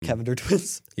Cavinder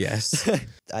twins. Yes.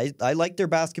 I like their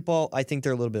basketball. I think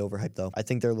they're a little bit overhyped, though. I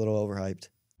think they're a little overhyped.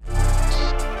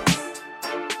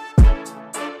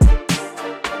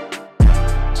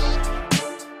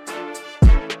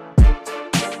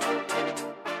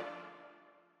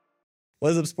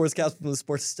 What is up, Sportscast from the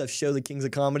Sports Stuff Show, the Kings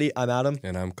of Comedy? I'm Adam.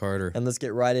 And I'm Carter. And let's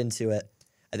get right into it.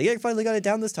 I think I finally got it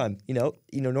down this time. You know,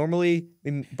 normally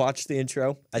we botched the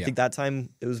intro. I think that time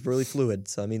it was really fluid,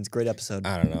 so that means great episode.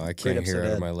 I don't know. I can't hear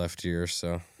out of my left ear,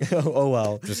 so. Oh,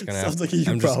 well. I'm just going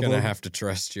to have to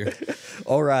trust you.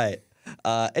 All right.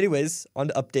 Anyways, on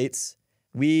to updates.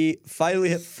 We finally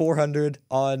hit 400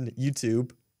 on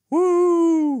YouTube.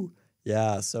 Woo!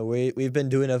 Yeah, so we've been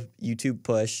doing a YouTube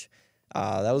push.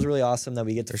 That was really awesome that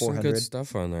we get to 400. There's some good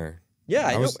stuff on there. Yeah,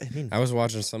 I was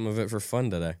watching some of it for fun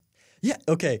today. Yeah,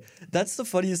 okay. That's the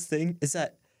funniest thing is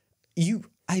that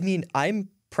I'm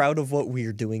proud of what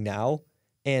we're doing now.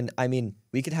 And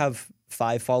we could have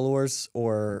 5 followers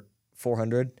or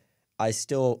 400. I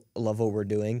still love what we're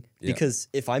doing because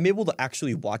if I'm able to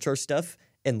actually watch our stuff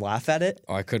and laugh at it.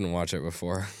 Oh, I couldn't watch it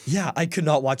before. Yeah, I could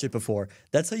not watch it before.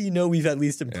 That's how you know we've at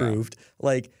least improved. Yeah.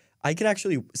 Like, I can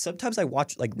actually, sometimes I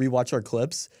rewatch our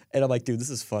clips and I'm like, dude, this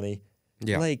is funny.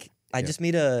 Yeah. Like, I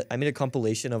made a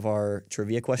compilation of our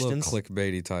trivia questions. Little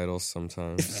clickbaity titles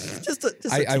sometimes.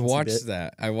 I watched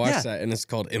that. I watched that, and it's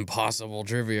called Impossible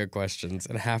Trivia Questions,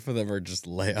 and half of them are just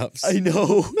layups. I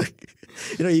know.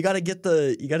 You gotta get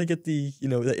the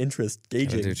the interest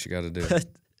gauging. Gotta do what you gotta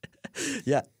do.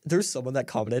 Yeah, there's someone that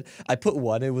commented. I put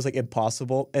one. It was like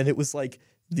impossible, and it was like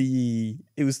the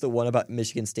one about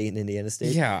Michigan State and Indiana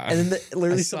State. Yeah, and then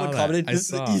literally someone commented, "This is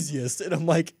the easiest," and I'm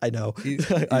like, I know,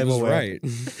 I'm aware. Right.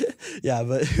 Yeah,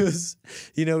 but it was,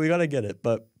 we gotta get it.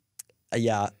 But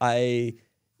yeah,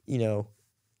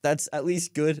 that's at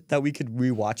least good that we could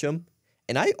rewatch them.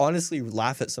 And I honestly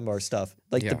laugh at some of our stuff.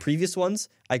 Like the previous ones,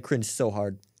 I cringed so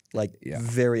hard,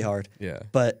 very hard. Yeah,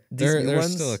 but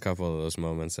there's still a couple of those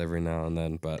moments every now and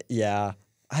then. But yeah,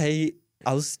 I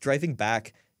was driving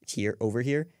back over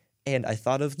here, and I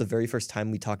thought of the very first time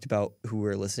we talked about who we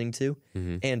were listening to,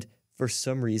 and for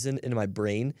some reason in my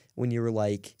brain, when you were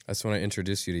like... That's when I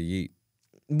introduced you to Yeet.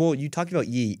 Well, you talked about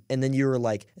Yeet, and then you were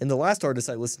like, and the last artist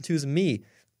I listened to is me.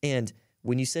 And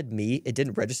when you said me, it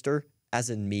didn't register as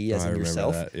in me, as in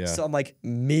yourself. That, yeah. So I'm like,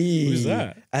 me. Who's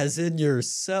that? As in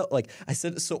yourself. Like, I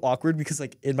said it so awkward because,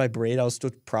 like, in my brain, I was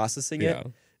still processing it.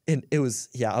 And it was,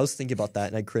 I was thinking about that,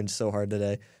 and I cringed so hard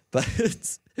today. But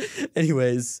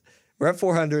anyways, we're at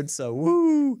 400, so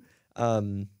woo!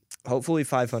 Hopefully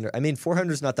 500.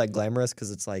 400 is not that glamorous because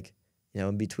it's like,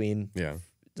 in between. Yeah.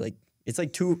 Like, it's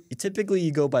like typically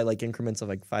you go by like increments of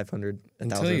like 500,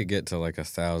 1,000. Until you get to like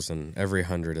 1,000, every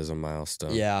 100 is a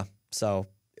milestone. Yeah. So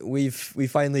we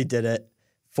finally did it.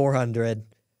 400.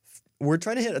 We're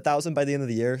trying to hit 1,000 by the end of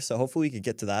the year, so hopefully we could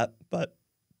get to that, but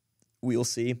we'll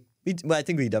see. I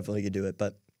think we definitely could do it,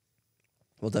 but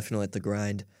we'll definitely hit the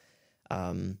grind.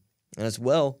 And as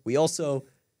well, we also,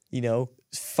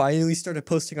 finally started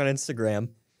posting on Instagram,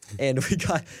 and we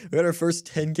got our first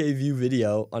 10K view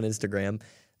video on Instagram.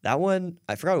 That one,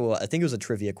 I forgot I think it was a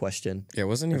trivia question. Yeah, it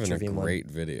wasn't even a great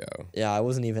video. Yeah, it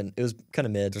was kind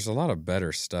of mid. There's a lot of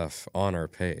better stuff on our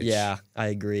page. Yeah, I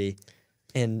agree.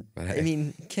 And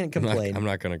can't complain. I'm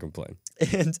not going to complain.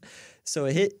 And so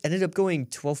it ended up going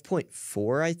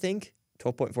 12.4, I think,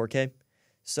 12.4K.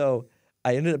 So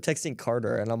I ended up texting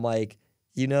Carter, and I'm like,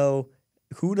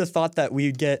 who would have thought that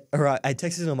we'd get, or I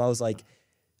texted him, I was like,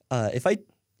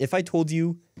 if I told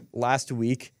you last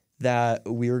week that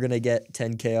we were going to get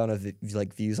 10K on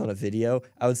views on a video,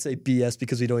 I would say BS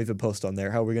because we don't even post on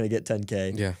there. How are we going to get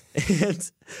 10K? Yeah.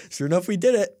 And sure enough, we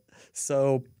did it.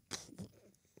 So,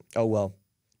 oh well.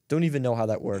 Don't even know how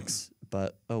that works,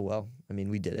 but oh well.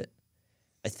 We did it.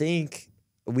 I think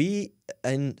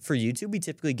and for YouTube, we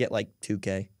typically get like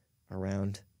 2K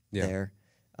around there.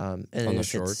 And on the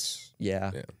shorts?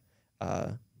 Yeah.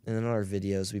 And then on our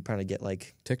videos, we probably get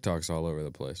like... TikTok's all over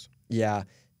the place. Yeah.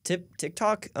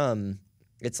 TikTok,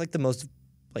 it's like the most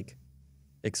like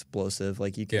explosive.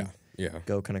 Like you can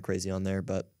go kind of crazy on there.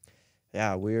 But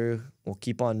yeah, we'll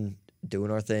keep on doing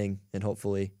our thing, and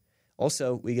hopefully...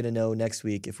 Also, we get to know next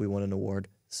week if we won an award.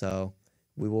 So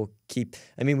we will keep...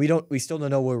 we still don't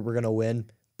know what we're going to win,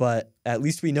 but at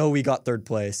least we know we got third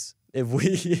place. If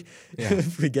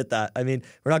we get that.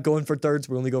 We're not going for thirds.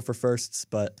 We only go for firsts,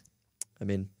 but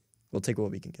we'll take what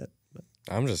we can get. But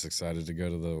I'm just excited to go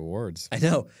to the awards. I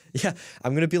know. Yeah.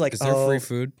 I'm going to be like, is there free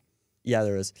food? Yeah,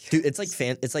 there is. Dude, it's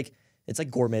like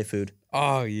gourmet food.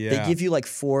 Oh, yeah. They give you like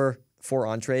four 4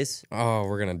 entrees. Oh,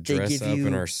 we're going to dress up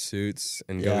in our suits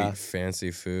and go eat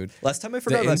fancy food. Last time I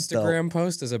forgot the Instagram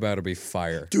post is about to be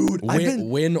fire. Dude,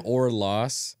 win or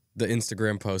loss, the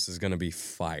Instagram post is going to be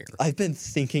fire. I've been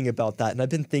thinking about that, and I've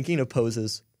been thinking of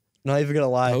poses. Not even going to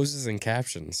lie. Poses and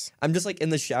captions. I'm just like in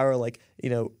the shower, like,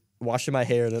 washing my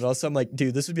hair, and then also I'm like,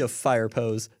 dude, this would be a fire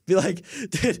pose. Be like,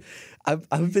 dude,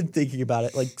 I've been thinking about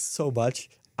it like so much.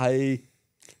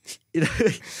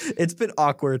 It's been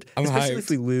awkward, especially if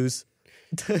we lose.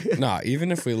 Nah,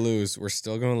 even if we lose, we're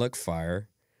still going to look fire.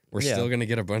 We're still going to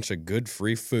get a bunch of good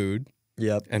free food.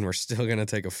 Yep. And we're still going to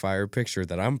take a fire picture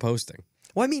that I'm posting.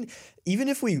 Well, I mean, even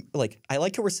if we, I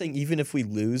like how we're saying even if we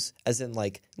lose, as in,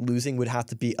 losing would have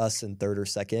to be us in third or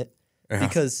second.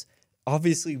 Because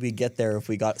obviously we get there if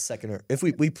we got second or, if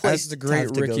we play. As the great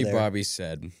Ricky Bobby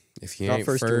said, if you ain't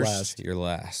first, you're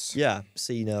last. Yeah.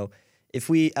 So, if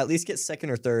we at least get second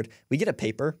or third, we get a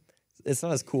paper. It's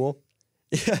not as cool.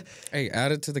 Yeah. Hey,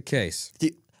 add it to the case.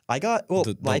 I got,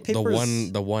 my paper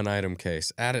the one item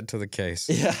case. Add it to the case.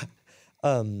 Yeah.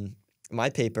 My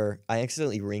paper, I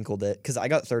accidentally wrinkled it because I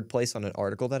got third place on an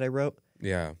article that I wrote.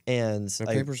 Yeah. And the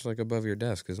paper's above your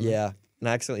desk, isn't it? Yeah. And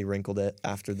I accidentally wrinkled it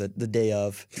after the day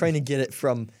of trying to get it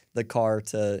from the car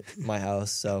to my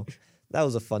house. So that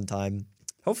was a fun time.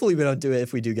 Hopefully we don't do it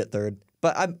if we do get third.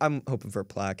 But I'm hoping for a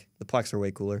plaque. The plaques are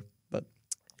way cooler. But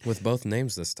with both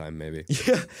names this time, maybe.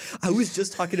 Yeah. I was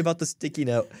just talking about the sticky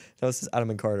note. That was Adam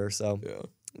and Carter. So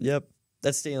yep.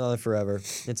 That's staying on it forever.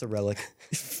 It's a relic.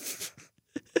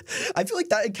 I feel like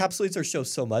that encapsulates our show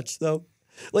so much, though.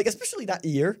 Especially that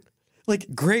year.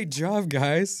 Great job,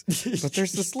 guys. But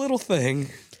there's this little thing.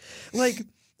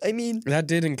 I mean... That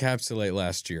did encapsulate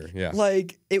last year, yeah.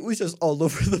 It was just all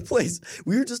over the place.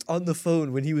 We were just on the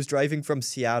phone when he was driving from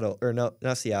Seattle. Or no,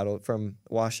 not Seattle, from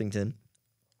Washington.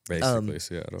 Basically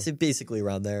Seattle. So basically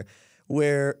around there.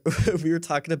 Where we were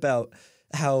talking about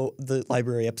how the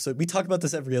library episode... We talk about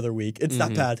this every other week. It's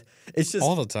that bad. It's just...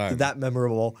 all the time. That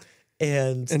memorable.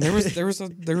 And there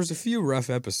was a few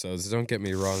rough episodes, don't get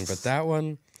me wrong, but that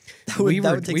one... we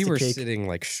were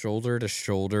sitting shoulder to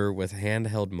shoulder with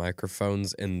handheld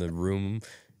microphones in the room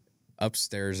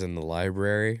upstairs in the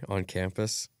library on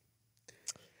campus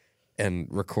and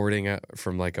recording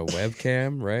from a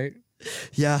webcam, right?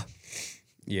 Yeah.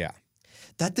 Yeah.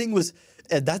 That thing was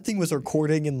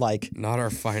recording in not our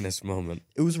finest moment.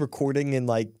 It was recording in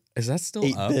is that still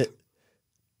 8-bit. Up?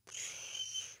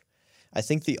 I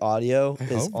think the audio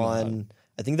is on. Not.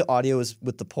 I think the audio is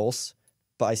with the Pulse,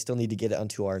 but I still need to get it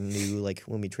onto our new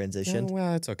when we transitioned. Yeah,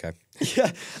 well, it's okay.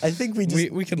 Yeah, I think we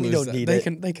just we can lose don't that. Need they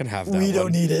it. They can have that. We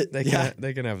don't need it. They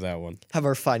can have that one. Have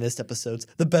our finest episodes,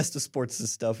 the best of sports and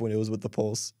stuff when it was with the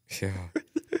Pulse. Yeah.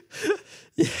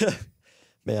 Yeah,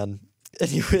 man.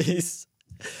 Anyways,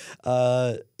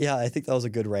 yeah, I think that was a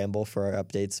good ramble for our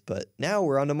updates. But now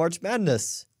we're on to March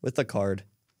Madness with the card.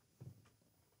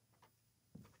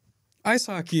 Ice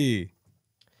hockey.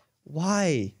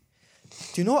 Why?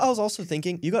 Do you know what I was also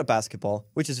thinking? You got basketball,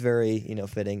 which is very,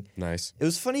 fitting. Nice. It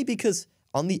was funny because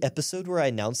on the episode where I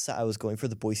announced that I was going for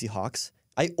the Boise Hawks,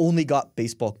 I only got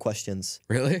baseball questions.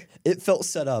 Really? It felt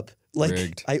set up.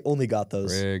 Rigged. I only got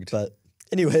those. Rigged. But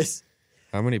anyways.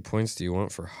 How many points do you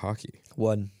want for hockey?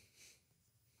 1.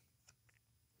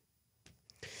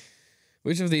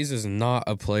 Which of these is not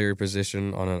a player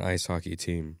position on an ice hockey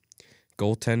team?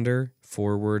 Goaltender,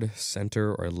 forward,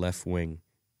 center, or left wing?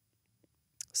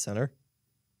 Center.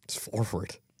 It's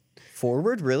forward.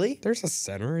 Forward, really? There's a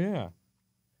center, yeah.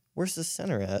 Where's the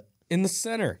center at? In the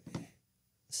center.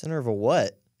 Center of a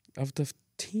what? Of the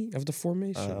team, of the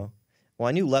formation. Oh. Well,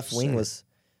 I knew left wing was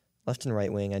left and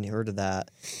right wing. I heard of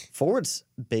that. Forward's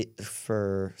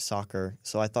for soccer,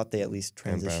 so I thought they at least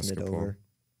transitioned it over.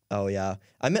 Oh, yeah.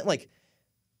 I meant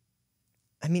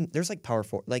there's power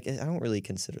forward. I don't really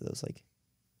consider those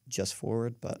just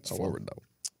forward, but it's forward though.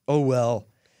 Oh well.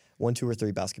 1, 2, or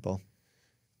 3 basketball.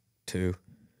 2.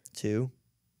 2.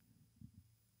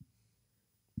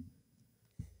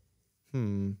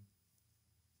 Who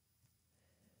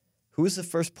was the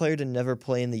first player to never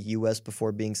play in the U.S.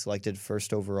 before being selected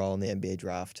first overall in the NBA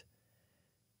draft?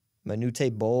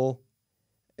 Manute Bol,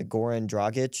 Goran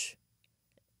Dragic,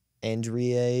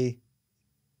 Andrei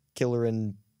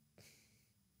Killerin.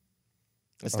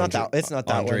 It's not that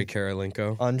Andrei one.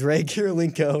 Kirilenko. Andrei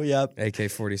Kirilenko, yep.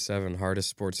 AK-47, hardest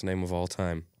sports name of all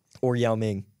time. Or Yao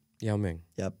Ming. Yao Ming.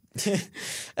 Yep.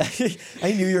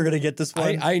 I knew you were going to get this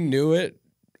one. I knew it.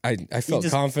 I felt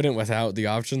confident without the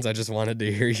options. I just wanted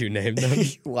to hear you name them.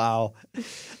 Wow.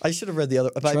 I should have read the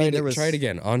other. But try it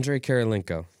again. Andrei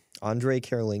Kirilenko. Andrei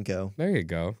Kirilenko. There you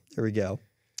go. There we go.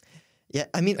 Yeah,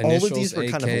 I mean, all of these were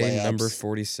kind of layups. Number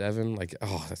 47, like,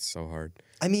 oh, that's so hard.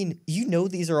 I mean,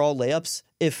 these are all layups.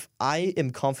 If I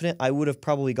am confident, I would have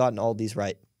probably gotten all these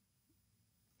right.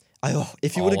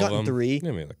 If you would have gotten 3,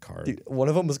 give me the card. Dude, one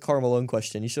of them was Karl Malone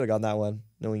question. You should have gotten that one,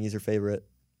 knowing he's your favorite.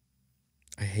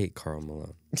 I hate Karl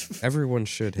Malone. Everyone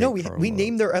should hate Karl Malone. We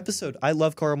named their episode I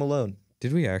Love Karl Malone.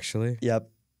 Did we actually? Yep.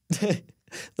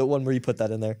 The one where you put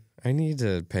that in there. I need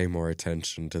to pay more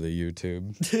attention to the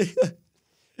YouTube.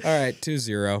 All right,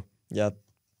 2-0. Yep.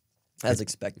 As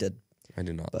expected. I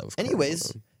do not love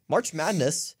anyways, March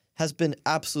Madness has been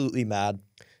absolutely mad.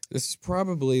 This is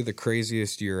probably the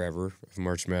craziest year ever of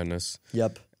March Madness.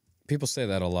 Yep. People say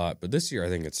that a lot, but this year I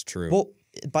think it's true. Well,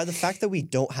 by the fact that we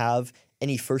don't have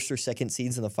any first or second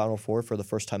seeds in the Final Four for the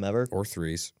first time ever. Or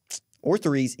threes.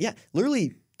 Yeah,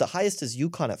 literally the highest is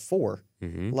UConn at 4.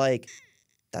 Mm-hmm. Like,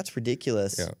 that's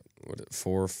ridiculous. Yeah. What,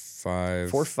 4, 5?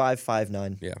 4, 5, 5,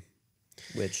 9. Yeah.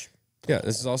 Yeah,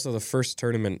 this is also the first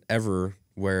tournament ever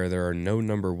where there are no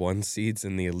number 1 seeds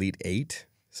in the Elite 8.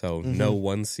 So no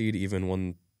 1 seed even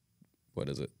won,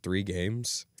 3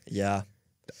 games? Yeah.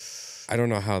 I don't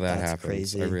know how that's happens.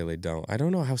 Crazy. I really don't. I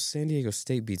don't know how San Diego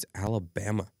State beats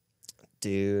Alabama.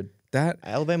 Dude.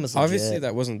 Alabama's legit. Obviously,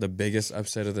 that wasn't the biggest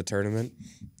upset of the tournament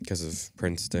because of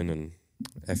Princeton and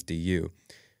FDU.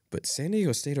 But San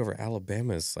Diego State over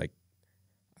Alabama is like,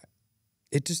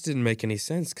 it just didn't make any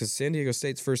sense because San Diego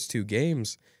State's first 2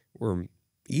 games were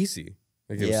easy.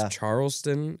 Like it was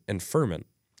Charleston and Furman.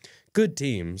 Good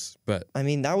teams, but... I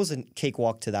mean, that was a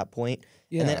cakewalk to that point.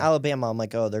 Yeah. And then Alabama, I'm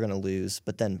like, oh, they're going to lose.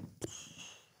 But then,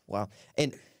 wow.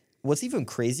 And what's even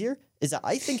crazier is that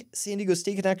I think San Diego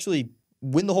State can actually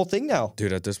win the whole thing now.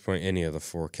 Dude, at this point, any of the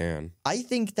 4 can. I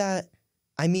think that,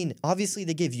 obviously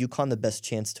they gave UConn the best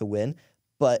chance to win.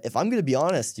 But if I'm going to be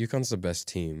honest... UConn's the best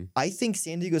team. I think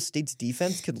San Diego State's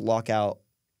defense could lock out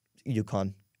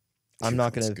UConn. I'm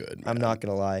not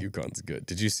gonna lie. UConn's good.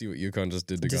 Did you see what UConn just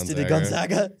did to Gonzaga? Did to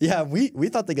Gonzaga? Yeah, we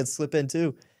thought they could slip in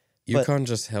too. UConn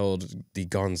just held the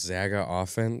Gonzaga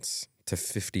offense to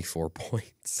 54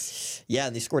 points. Yeah,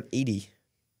 and they scored 80.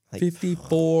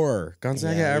 54.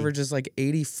 Gonzaga averages like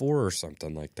 84 or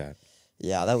something like that.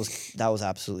 Yeah, that was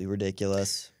absolutely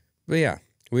ridiculous. But yeah,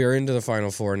 we are into the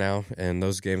Final Four now, and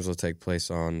those games will take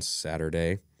place on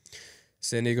Saturday.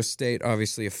 San Diego State,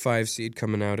 obviously a 5 seed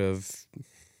coming out of...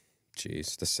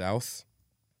 the South?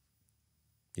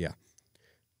 Yeah.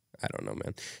 I don't know,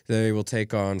 man. They will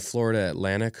take on Florida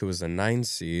Atlantic, who is a 9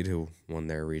 seed, who won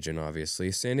their region,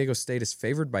 obviously. San Diego State is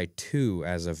favored by 2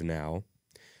 as of now.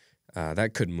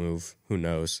 That could move. Who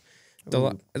knows?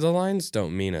 The lines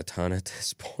don't mean a ton at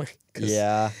this point.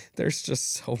 Yeah. There's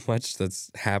just so much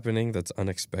that's happening that's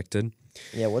unexpected.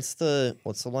 Yeah, what's the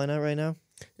line at right now?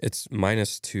 It's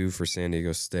 -2 for San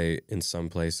Diego State in some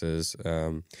places.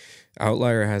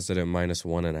 Outlier has it at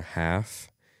 -1.5.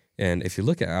 And if you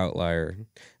look at Outlier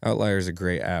is a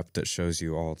great app that shows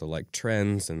you all the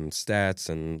trends and stats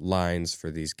and lines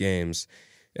for these games.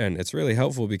 And it's really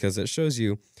helpful because it shows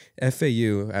you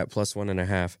FAU at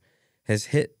 +1.5 has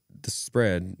hit the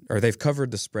spread, or they've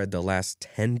covered the spread the last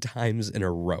 10 times in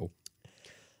a row.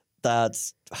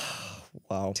 That's,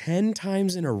 wow. 10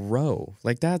 times in a row.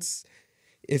 That's...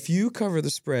 If you cover the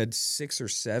spread 6 or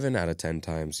 7 out of 10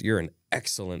 times, you're an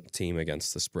excellent team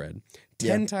against the spread.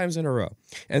 10 times in a row.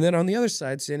 And then on the other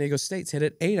side, San Diego State's hit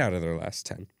it 8 out of their last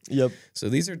 10. Yep. So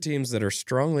these are teams that are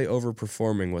strongly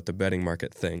overperforming what the betting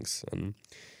market thinks. And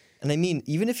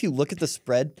even if you look at the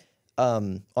spread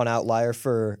on Outlier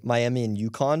for Miami and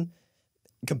UConn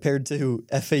compared to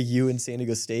FAU and San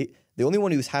Diego State, the only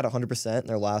one who's had 100% in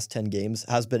their last 10 games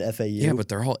has been FAU. Yeah, but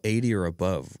they're all 80 or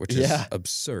above, which is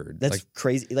absurd. That's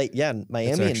crazy.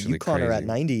 Miami and UConn are at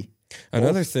 90.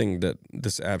 Another thing that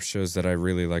this app shows that I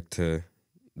like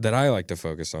to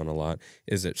focus on a lot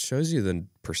is it shows you the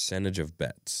percentage of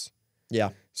bets.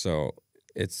 Yeah. So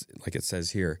it's like it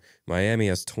says here, Miami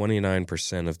has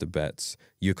 29% of the bets.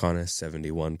 UConn has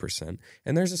 71%.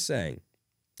 And there's a saying,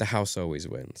 the house always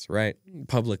wins, right?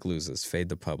 Public loses, fade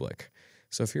the public.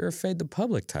 So if you're a fade the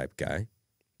public type guy,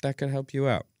 that could help you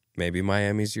out. Maybe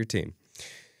Miami's your team.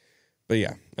 But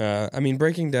yeah,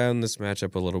 breaking down this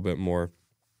matchup a little bit more,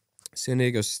 San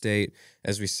Diego State,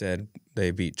 as we said,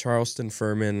 they beat Charleston,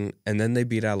 Furman, and then they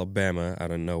beat Alabama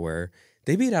out of nowhere.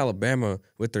 They beat Alabama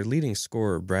with their leading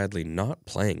scorer, Bradley, not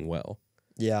playing well.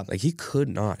 Yeah. He could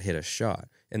not hit a shot,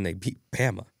 and they beat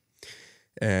Bama.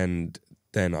 And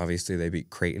then, obviously, they beat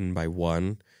Creighton by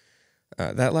 1.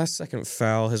 That last second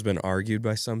foul has been argued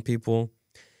by some people.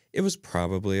 It was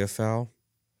probably a foul.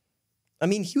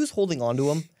 He was holding on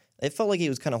to him. It felt like he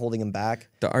was kind of holding him back.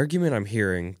 The argument I'm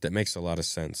hearing that makes a lot of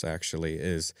sense, actually,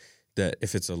 is that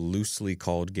if it's a loosely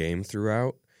called game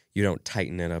throughout, you don't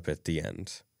tighten it up at the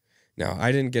end. Now,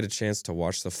 I didn't get a chance to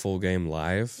watch the full game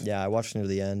live. Yeah, I watched near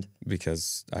the end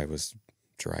because I was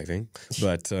driving,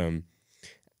 but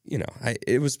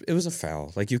it was a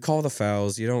foul. Like, you call the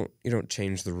fouls, you don't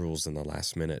change the rules in the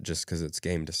last minute just because it's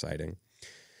game deciding.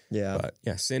 Yeah. But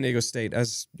yeah, San Diego State,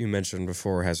 as you mentioned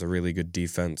before, has a really good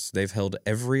defense. They've held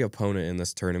every opponent in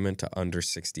this tournament to under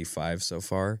 65 so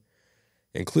far,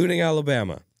 including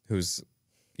Alabama, who's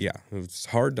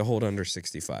hard to hold under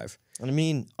 65. And I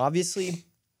mean, obviously,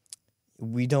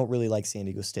 we don't really like San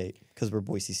Diego State because we're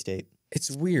Boise State. It's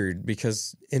weird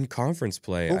because in conference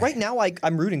play... Well, right now,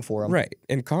 I'm rooting for them. Right.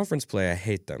 In conference play, I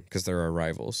hate them because they're our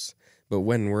rivals. But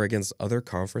when we're against other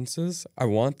conferences, I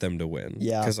want them to win.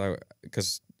 Yeah.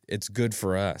 Because it's good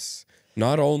for us.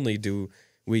 Not only do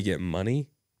we get money,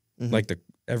 like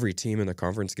every team in the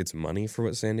conference gets money for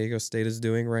what San Diego State is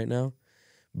doing right now,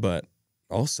 but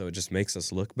also it just makes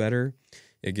us look better.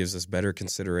 It gives us better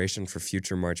consideration for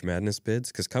future March Madness bids.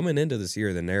 Because coming into this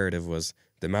year, the narrative was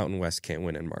the Mountain West can't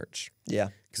win in March. Yeah.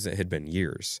 Because it had been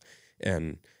years.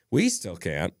 And we still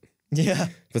can't. Yeah.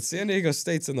 But San Diego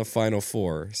State's in the Final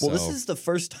Four. So. Well, this is the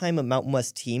first time a Mountain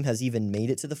West team has even made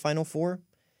it to the Final Four.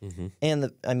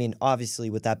 And, obviously,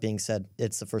 with that being said,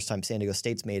 it's the first time San Diego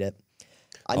State's made it.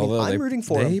 I'm rooting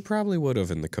for them. They probably would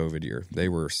have in the COVID year. They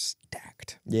were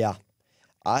stacked. Yeah.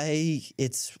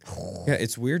 It's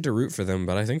weird to root for them,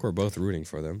 but I think we're both rooting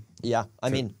for them. Yeah.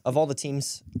 I mean, of all the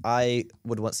teams, I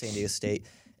would want San Diego State.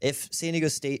 If San Diego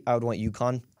State, I would want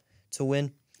UConn to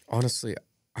win. Honestly,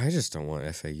 I just don't want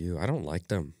FAU. I don't like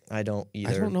them. I don't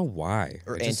either. I don't know why.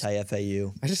 Or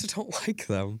anti-FAU. I just don't like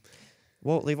them.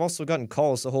 Well, they've also gotten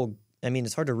calls.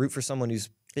 It's hard to root for someone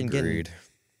who's been Agreed.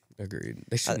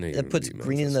 They shouldn't even it puts be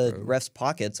green Memphis, in the bro. refs'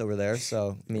 pockets over there.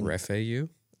 So Ref AU?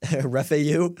 Ref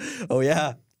AU? Oh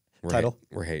yeah. Title.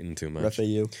 We're hating too much. Ref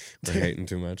AU. We're hating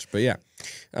too much. But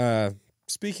yeah.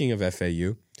 Speaking of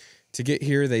FAU, to get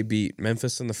here, they beat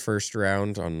Memphis in the first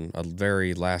round on a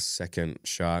very last second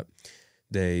shot.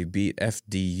 They beat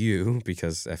FDU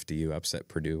because FDU upset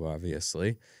Purdue,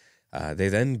 obviously. They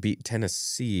then beat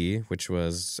Tennessee, which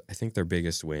was, I think, their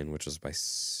biggest win, which was by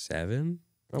 7,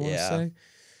 I want to say.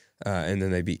 And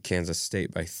then they beat Kansas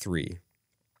State by 3.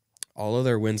 All of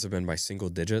their wins have been by single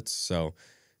digits, so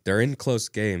they're in close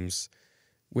games,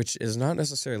 which is not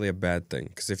necessarily a bad thing,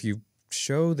 because if you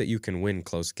show that you can win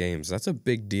close games, that's a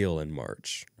big deal in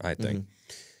March, I think.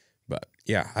 But,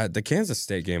 yeah, the Kansas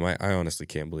State game, I honestly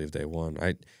can't believe they won.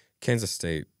 Kansas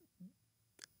State...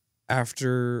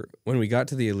 when we got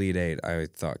to the Elite Eight, I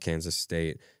thought Kansas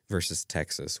State versus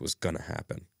Texas was going to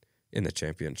happen in the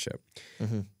championship.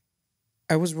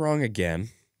 I was wrong again.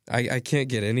 I can't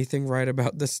get anything right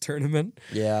about this tournament.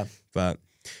 Yeah. But,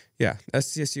 yeah,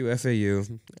 SDSU,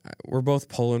 FAU, we're both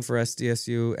pulling for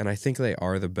SDSU, and I think they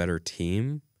are the better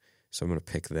team, so I'm going to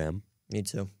pick them. Me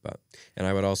too. And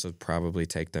I would also probably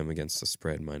take them against the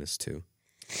spread -2.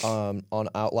 On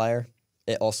Outlier,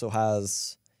 it also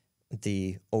has...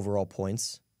 the overall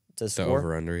points to score. The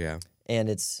over-under, yeah. And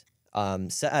it's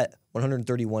set at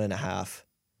 131.5.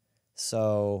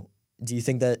 So do you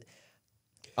think that...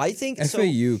 I think...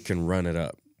 FAU can run it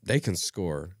up. They can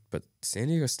score, but San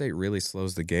Diego State really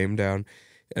slows the game down.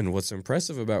 And what's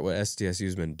impressive about what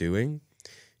SDSU's been doing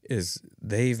is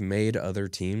they've made other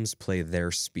teams play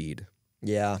their speed.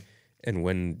 Yeah. And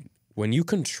when you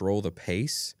control the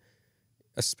pace...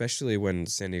 especially when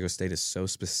San Diego State is so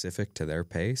specific to their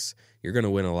pace, you're going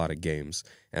to win a lot of games.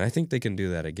 And I think they can do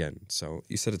that again. So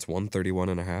you said it's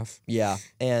 131.5? Yeah.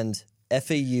 And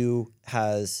FAU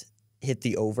has hit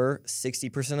the over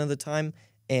 60% of the time,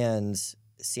 and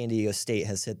San Diego State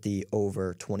has hit the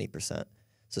over 20%.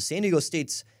 So San Diego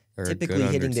State's typically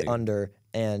hitting the under,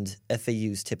 and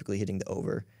FAU's typically hitting the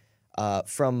over.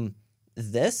 From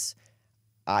this,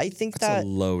 I think that's a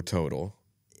low total.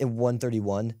 In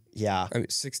 131, yeah.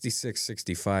 66,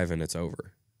 65, and it's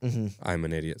over. I'm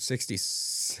an idiot.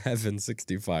 67,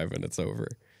 65, and it's over.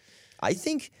 I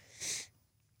think...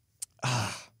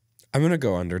 I'm going to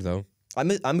go under, though. I'm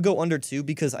going to go under, too,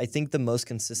 because I think the most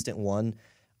consistent one,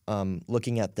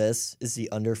 looking at this, is the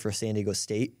under for San Diego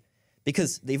State.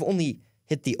 Because they've only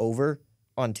hit the over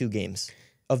on 2 games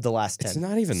of the last 10. It's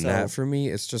not even that for me.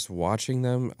 It's just watching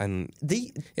them, and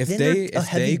if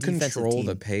they control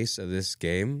the pace of this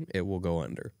game, it will go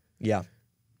under. Yeah,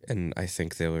 and I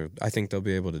think they'll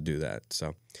be able to do that.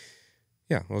 So,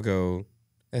 yeah, we'll go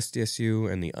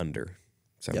SDSU and the under.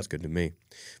 Sounds good to me.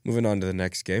 Moving on to the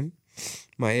next game,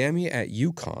 Miami at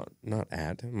UConn.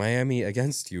 Miami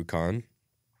against UConn.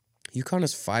 UConn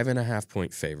is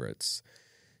 5.5-point favorites,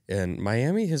 and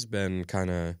Miami has been kind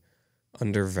of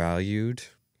undervalued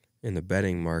in the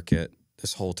betting market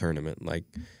this whole tournament. Like,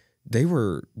 they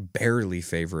were barely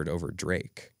favored over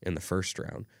Drake in the first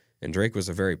round, and Drake was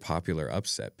a very popular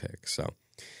upset pick. So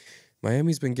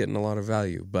Miami's been getting a lot of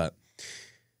value, but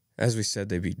as we said,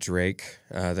 they beat Drake.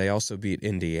 They also beat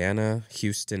Indiana,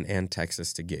 Houston, and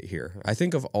Texas to get here. I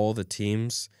think of all the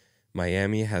teams,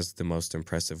 Miami has the most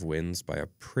impressive wins by a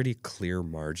pretty clear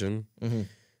margin. Mm-hmm.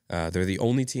 They're the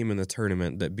only team in the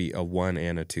tournament that beat a 1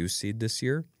 and a 2 seed this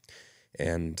year.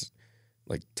 And,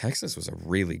 like, Texas was a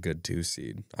really good 2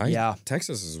 seed.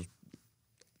 Texas is...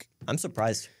 I'm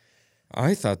surprised.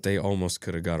 I thought they almost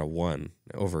could have got a 1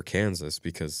 over Kansas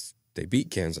because they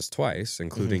beat Kansas twice,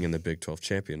 including in the Big 12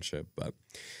 championship. But,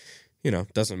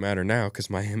 doesn't matter now because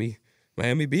Miami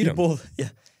beat them. Yeah.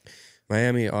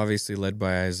 Miami obviously led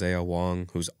by Isaiah Wong,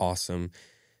 who's awesome.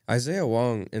 Isaiah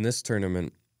Wong in this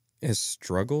tournament has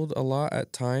struggled a lot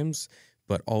at times,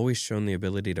 but always shown the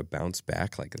ability to bounce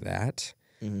back like that.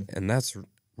 Mm-hmm. And that's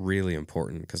really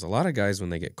important because a lot of guys, when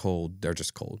they get cold, they're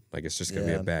just cold. Like, it's just going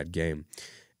to be a bad game.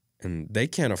 And they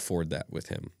can't afford that with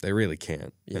him. They really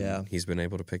can't. Yeah. And he's been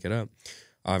able to pick it up.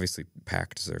 Obviously,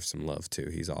 Pac deserves some love, too.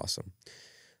 He's awesome.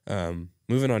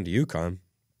 Moving on to UConn.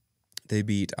 They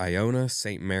beat Iona,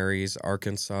 St. Mary's,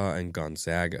 Arkansas, and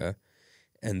Gonzaga.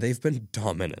 And they've been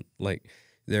dominant. Like,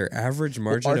 their average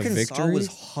margin of victory... Arkansas was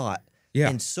hot. Yeah.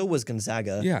 And so was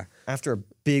Gonzaga. Yeah. After a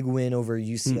big win over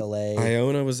UCLA.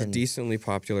 Iona was a decently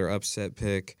popular upset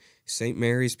pick. St.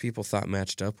 Mary's people thought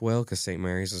matched up well because St.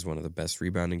 Mary's is one of the best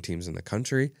rebounding teams in the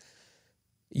country.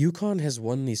 UConn has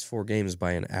won these 4 games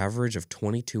by an average of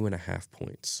 22.5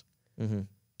 points.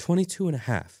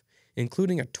 22.5,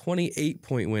 including a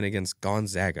 28-point win against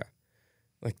Gonzaga.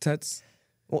 Like, that's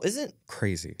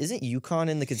crazy. Isn't UConn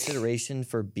in the consideration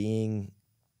for being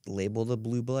labeled a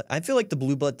blue blood? I feel like the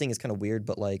blue blood thing is kind of weird,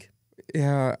 but like...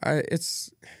 Yeah,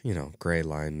 it's, gray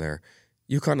line there.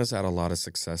 UConn has had a lot of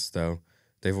success, though.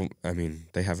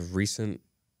 They have a recent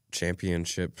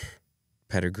championship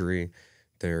pedigree.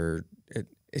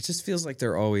 It just feels like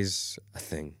they're always a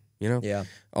thing, Yeah.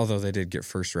 Although they did get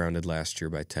first rounded last year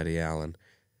by Teddy Allen.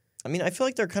 I mean, I feel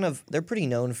like they're pretty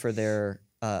known for their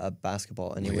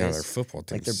basketball anyways. Yeah, their football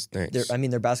team stinks.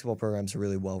 Their basketball programs are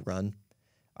really well run.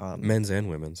 Men's and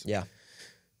women's. Yeah.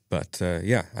 But,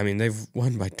 they've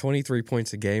won by 23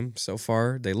 points a game so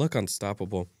far. They look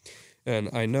unstoppable. And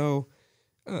I know...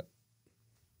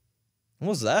 What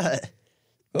was that?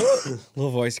 Little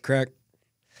voice crack.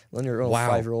 Letting your own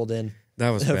 5-year-old in.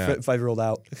 That was bad. 5-year-old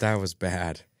out. That was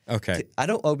bad. Okay.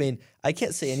 I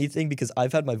can't say anything because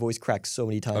I've had my voice crack so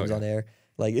many times on air.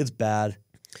 Like, it's bad.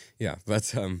 Yeah,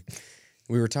 but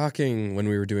we were talking when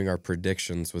we were doing our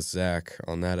predictions with Zach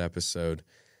on that episode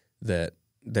that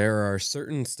there are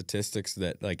certain statistics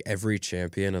that, like, every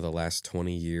champion of the last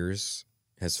 20 years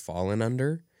has fallen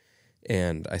under.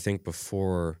 And I think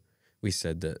before we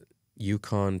said that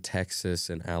UConn, Texas,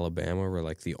 and Alabama were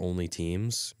like the only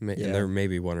teams, and there may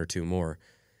be 1 or 2 more.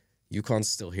 UConn's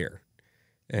still here.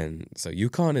 And so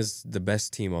UConn is the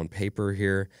best team on paper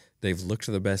here. They've looked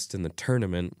the best in the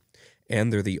tournament,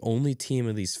 and they're the only team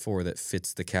of these 4 that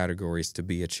fits the categories to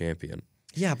be a champion.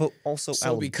 Yeah, but also...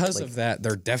 So because of that,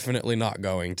 they're definitely not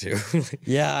going to.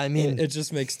 Yeah, I mean... It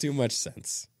just makes too much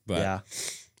sense. But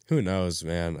who knows,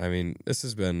 man? I mean, this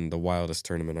has been the wildest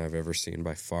tournament I've ever seen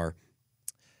by far.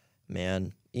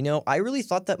 Man, I really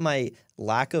thought that my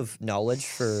lack of knowledge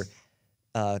for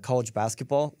college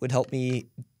basketball would help me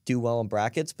do well in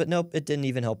brackets, but nope, it didn't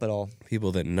even help at all.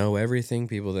 People that know everything,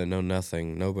 people that know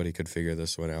nothing, nobody could figure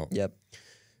this one out. Yep.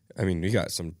 I mean, we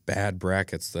got some bad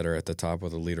brackets that are at the top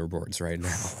of the leaderboards right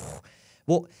now.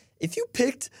 Well, if you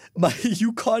picked my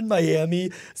UConn,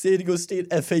 Miami, San Diego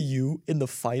State, FAU in the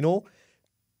final,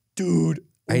 dude...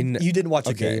 you didn't watch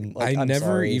a game. Like, I never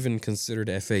sorry. even considered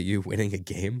FAU winning a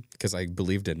game because I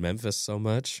believed in Memphis so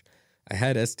much. I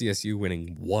had SDSU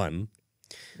winning 1.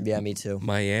 Yeah, me too.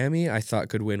 Miami, I thought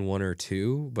could win 1 or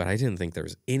 2, but I didn't think there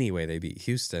was any way they beat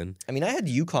Houston. I mean, I had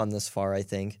UConn this far, I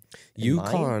think.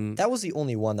 UConn... That was the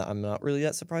only one that I'm not really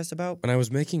that surprised about. When I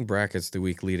was making brackets the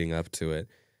week leading up to it,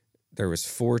 there was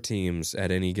 4 teams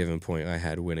at any given point I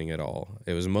had winning it all.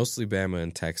 It was mostly Bama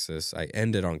and Texas. I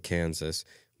ended on Kansas.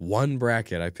 One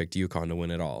bracket, I picked UConn to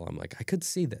win it all. I'm like, I could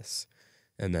see this.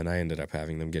 And then I ended up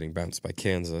having them getting bounced by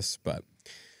Kansas, but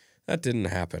that didn't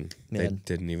happen. Man. They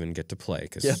didn't even get to play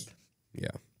because,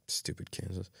 stupid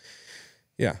Kansas.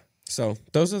 Yeah, so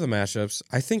those are the matchups.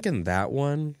 I think in that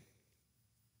one...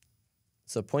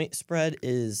 So point spread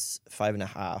is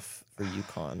 5.5 for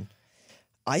UConn.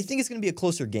 I think it's going to be a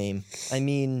closer game. I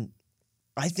mean,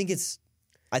 I think it's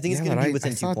going to be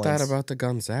within 2 points. I thought that about the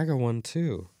Gonzaga one,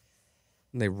 too.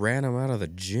 And they ran him out of the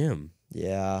gym.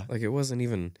 Yeah. Like, it wasn't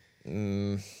even...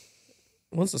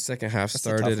 Once the second half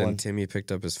started and Timmy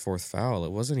picked up his fourth foul,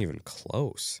 it wasn't even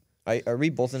close. Are we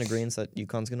both in agreement that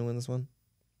UConn's going to win this one?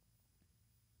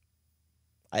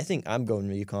 I think I'm going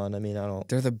to UConn. I mean, I don't...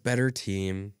 They're the better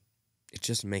team. It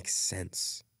just makes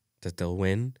sense that they'll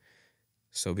win.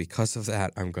 So because of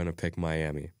that, I'm going to pick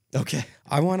Miami. Okay.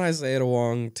 I want Isaiah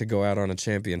Wong to go out on a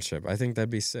championship. I think that'd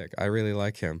be sick. I really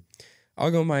like him.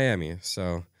 I'll go Miami.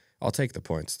 So I'll take the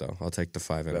points, though. I'll take the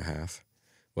 5.5.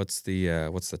 What's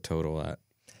the total at?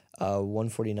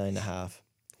 149.5.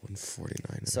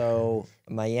 149. So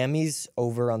Miami's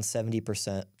over on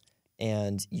 70%,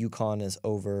 and UConn is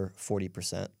over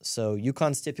 40%. So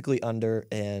UConn's typically under,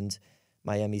 and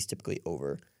Miami's typically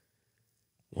over.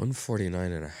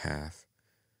 149.5.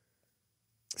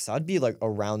 So I'd be like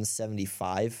around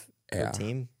 75 per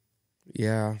team.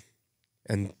 Yeah,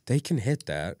 and they can hit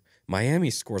that. Miami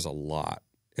scores a lot,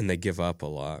 and they give up a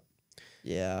lot.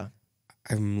 Yeah.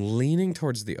 I'm leaning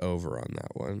towards the over on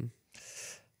that one.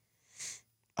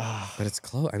 But it's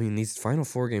close. I mean, these final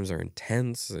four games are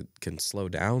intense. It can slow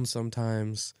down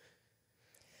sometimes.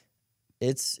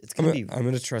 It's gonna be. I'm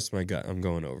gonna trust my gut. I'm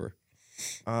going over.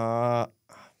 I'm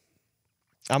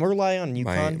gonna rely on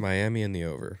UConn. Miami and the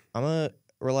over. I'm gonna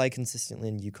rely consistently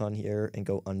on UConn here and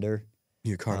go under.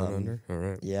 UConn on under. All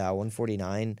right. Yeah,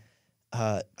 149.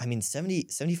 I mean,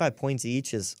 75 points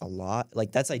each is a lot.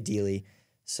 Like that's ideally.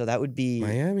 So that would be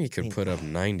Miami could put up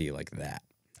 90 like that.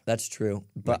 That's true,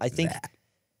 but I think. That.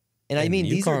 And I mean,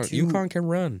 UConn can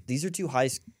run. These are two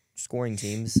high-scoring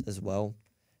teams as well.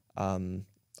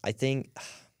 I think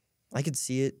I could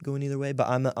see it going either way, but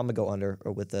I'm gonna go under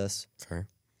or with this. Fair.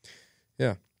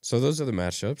 Yeah. So those are the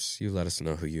matchups. You let us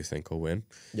know who you think will win.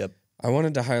 Yep. I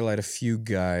wanted to highlight a few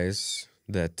guys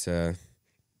that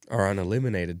are on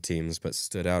eliminated teams but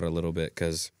stood out a little bit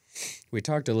because we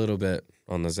talked a little bit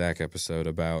on the Zach episode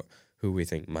about who we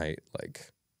think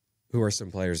who are some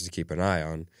players to keep an eye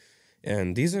on.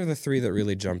 And these are the three that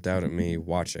really jumped out at me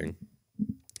watching.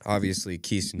 Obviously,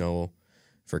 Keith Noel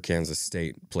for Kansas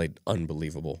State played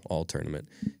unbelievable all tournament.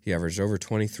 He averaged over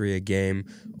 23 a game,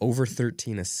 over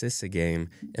 13 assists a game,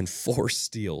 and 4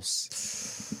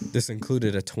 steals. This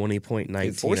included a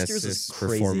 20.19 assist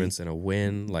performance and a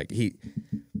win. Like he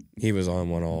was on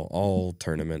one all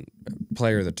tournament,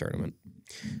 player of the tournament.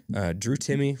 Drew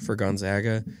Timme for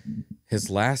Gonzaga. His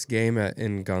last game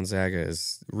in Gonzaga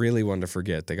is really one to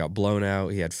forget. They got blown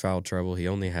out. He had foul trouble. He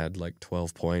only had like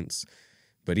 12 points.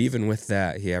 But even with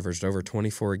that, he averaged over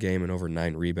 24 a game and over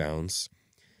 9 rebounds.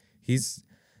 He's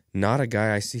not a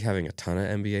guy I see having a ton of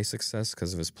NBA success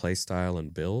because of his play style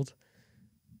and build,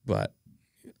 but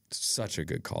such a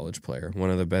good college player. One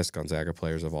of the best Gonzaga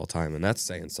players of all time, and that's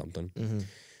saying something. Mm-hmm.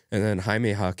 And then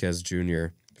Jaime Jaquez Jr.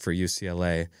 for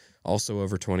UCLA, also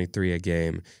over 23 a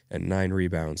game and 9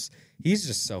 rebounds. He's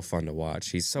just so fun to watch.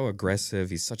 He's so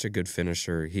aggressive. He's such a good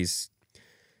finisher. He's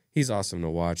awesome to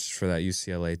watch for that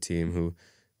UCLA team who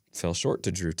fell short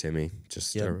to Drew Timme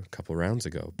just a couple rounds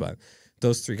ago. But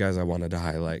those 3 guys I wanted to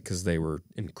highlight because they were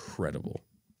incredible.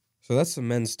 So that's the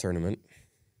men's tournament,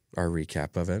 our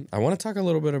recap of it. I want to talk a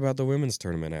little bit about the women's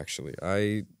tournament, actually.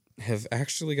 I have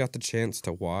actually got the chance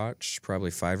to watch probably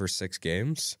 5 or 6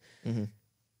 games. Mm-hmm.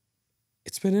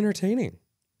 It's been entertaining,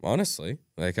 honestly.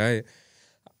 Like I'll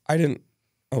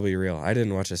be real, I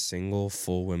didn't watch a single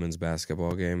full women's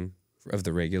basketball game of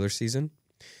the regular season,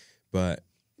 but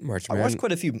March Madness. I watched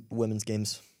quite a few women's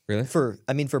games. Really? For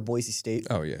Boise State.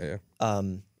 Oh, yeah. I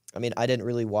mean, I didn't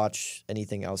really watch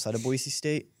anything outside of Boise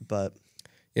State, but...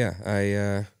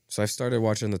 Yeah, so I started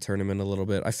watching the tournament a little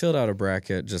bit. I filled out a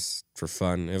bracket just for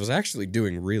fun. It was actually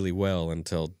doing really well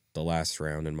until the last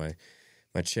round, and my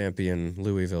champion,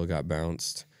 Louisville, got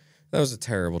bounced. That was a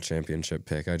terrible championship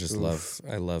pick. I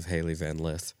love Haley Van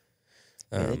Lith.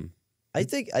 I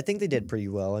think they did pretty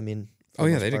well. I mean...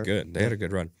 they did good. They had a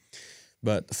good run.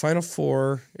 But the Final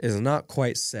Four is not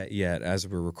quite set yet as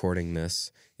we're recording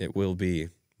this. It will be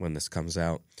when this comes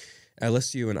out.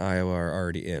 LSU and Iowa are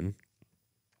already in.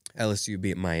 LSU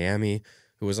beat Miami,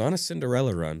 who was on a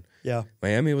Cinderella run. Yeah.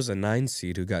 Miami was a 9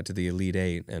 seed who got to the Elite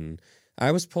 8, and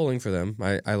I was pulling for them.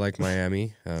 I like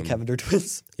Miami. The Cavinder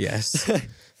twins. Yes.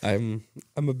 I'm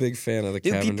a big fan of the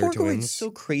Cavinder twins. People are going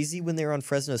so crazy when they were on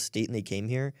Fresno State and they came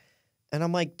here. And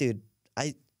I'm like, dude,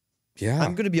 I'm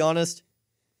going to be honest.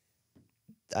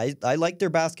 I like their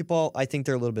basketball. I think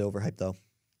they're a little bit overhyped, though.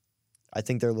 I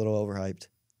think they're a little overhyped.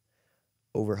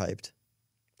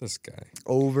 This guy.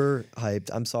 Overhyped.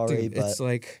 I'm sorry, dude, but... It's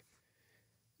like...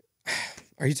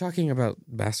 Are you talking about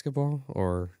basketball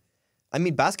or... I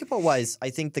mean, basketball-wise,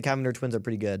 I think the Cavinder twins are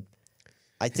pretty good.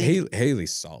 I think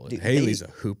Haley's solid. Dude, Haley's a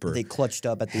hooper. They clutched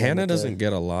up at the Hannah end. Doesn't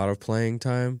get a lot of playing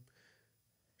time.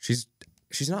 She's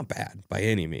not bad by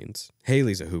any means.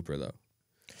 Haley's a hooper, though.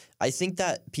 I think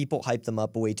that people hype them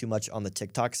up way too much on the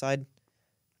TikTok side,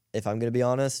 if I'm going to be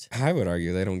honest. I would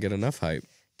argue they don't get enough hype.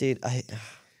 Dude,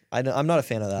 I'm not a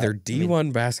fan of that. They're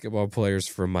D1 basketball players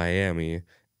from Miami,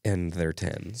 and they're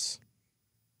 10s.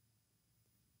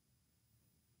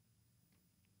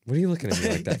 What are you looking at me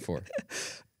like that for?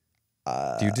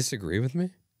 Do you disagree with me?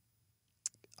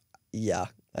 Yeah.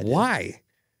 Why?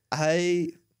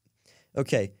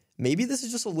 Okay, maybe this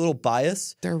is just a little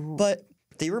bias, but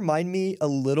they remind me a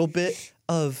little bit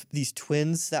of these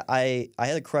twins that I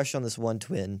had a crush on this one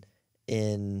twin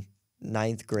in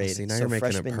 9th grade. See, now you're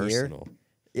making it personal.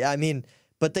 Yeah, I mean,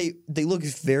 but they look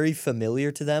very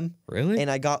familiar to them. Really? And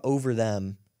I got over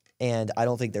them, and I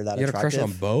don't think they're that attractive. You had a crush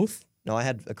on both? No, I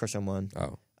had a crush on one.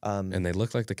 Oh. And they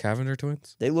looked like the Cavinder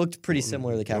twins? They looked pretty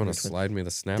similar to the Cavinder twins. You want to slide me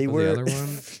the snap of the other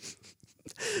one?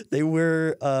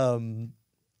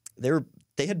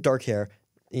 They had dark hair.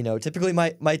 You know, typically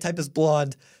my type is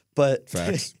blonde, but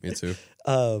facts. Me too.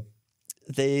 I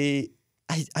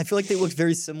feel like they look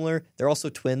very similar. They're also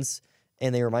twins,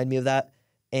 and they remind me of that.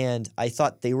 And I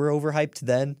thought they were overhyped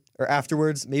then or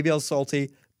afterwards. Maybe I was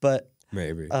salty, but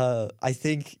maybe. I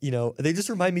think, you know, they just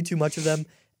remind me too much of them,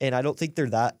 and I don't think they're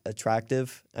that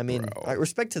attractive. I mean, I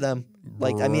respect to them.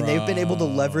 Like, I mean, they've been able to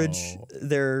leverage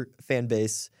their fan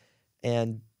base,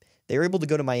 and they were able to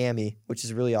go to Miami, which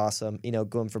is really awesome. You know,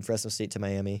 going from Fresno State to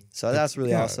Miami. So that's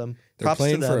really awesome. They're Props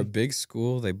playing to them. for a big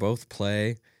school. They both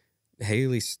play.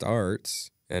 Haley starts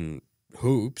and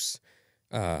hoops.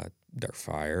 They're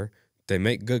fire. They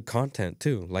make good content,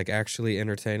 too, like actually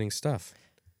entertaining stuff.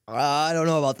 I don't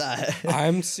know about that.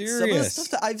 I'm serious. Some of the stuff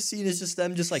that I've seen is just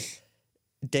them just, like,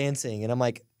 dancing, and I'm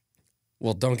like...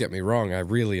 Well, don't get me wrong. I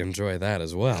really enjoy that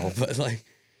as well, but, like,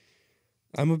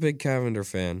 I'm a big Cavinder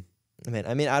fan. Man,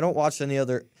 I mean, I don't watch any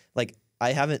other... Like,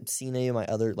 I haven't seen any of my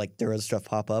other, like, their other stuff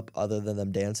pop up other than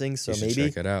them dancing, so you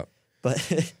should check it out.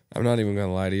 But I'm not even going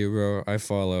to lie to you, bro. I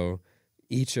follow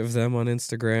each of them on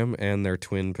Instagram and their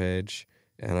twin page,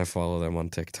 and I follow them on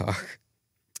TikTok.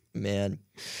 Man.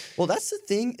 Well, that's the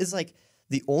thing is, like,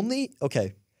 the only...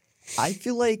 Okay, I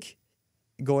feel like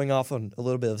going off on a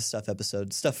little bit of a stuff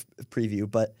preview,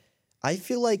 but I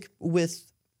feel like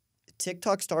with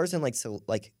TikTok stars and, like, so,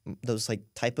 like, those, like,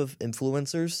 type of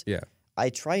influencers, yeah,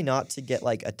 I try not to get,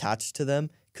 like, attached to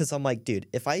them because I'm like, dude,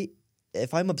 if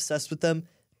I'm obsessed with them,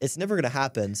 it's never going to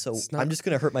happen, so I'm just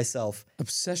going to hurt myself.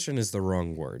 Obsession is the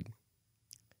wrong word.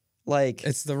 Like...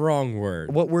 It's the wrong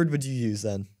word. What word would you use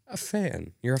then? A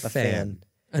fan. You're a fan.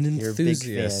 An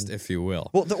enthusiast, if you will.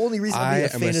 Well, the only reason I'd be a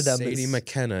fan of them Sadie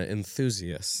McKenna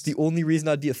enthusiast. The only reason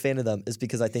I'd be a fan of them is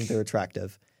because I think they're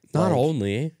attractive. Not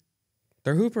only.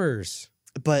 They're hoopers.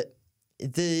 But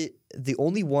the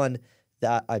only one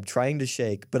that I'm trying to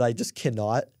shake, but I just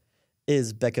cannot,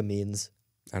 is Becca Means.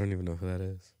 I don't even know who that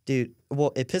is. Dude,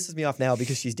 well, it pisses me off now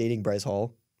because she's dating Bryce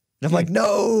Hall. And I'm like,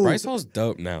 no! Bryce Hall's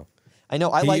dope now. I know,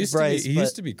 I like Bryce, He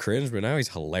used to be cringe, but now he's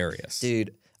hilarious.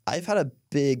 Dude, I've had a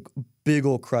big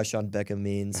old crush on Becca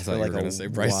Means for like a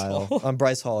Bryce while. Hall. On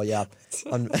Bryce Hall, yeah.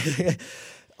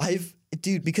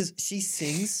 Dude, because she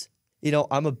sings, you know,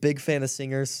 I'm a big fan of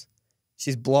singers.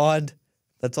 She's blonde.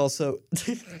 That's also...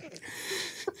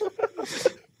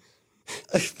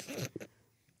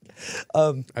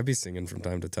 I'd be singing from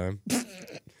time to time. You're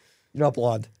not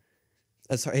blonde.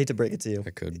 I hate to break it to you. I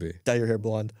could be. Dye your hair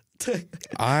blonde.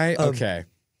 Okay.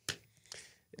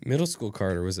 Middle school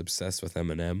Carter was obsessed with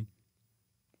Eminem.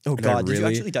 Oh, God. Did you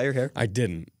actually dye your hair? I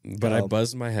didn't. But I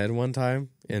buzzed my head one time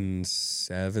in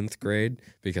 7th grade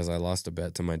because I lost a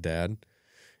bet to my dad.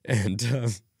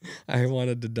 And I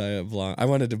wanted to dye it blonde. I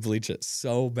wanted to bleach it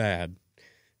so bad.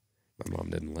 My mom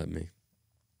didn't let me.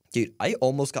 Dude, I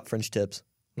almost got French tips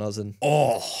when I was in...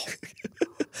 Oh,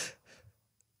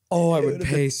 I would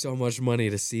pay so much money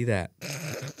to see that.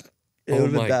 Oh,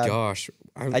 my gosh.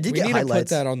 I did we get need highlights.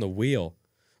 to put that on the wheel.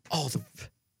 Oh,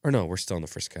 or no, we're still in the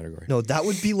first category. No, that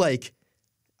would be like...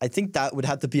 I think that would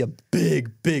have to be a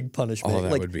big punishment. Oh,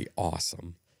 that would be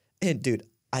awesome. And, dude,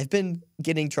 I've been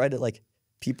tried to, like...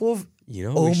 People have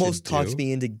almost talked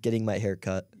me into getting my hair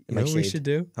cut. You know what we should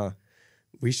do? Huh?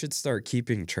 We should start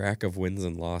keeping track of wins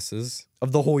and losses.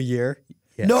 Of the whole year?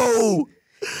 Yes. No!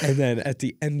 And then at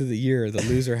the end of the year, the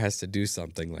loser has to do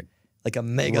something like a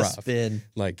mega rough. Spin.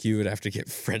 Like you would have to get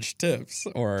French tips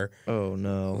or... Oh,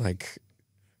 no. Like,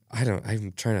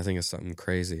 I'm trying to think of something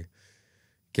crazy.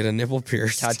 Get a nipple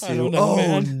pierced. Tattoo. I don't know,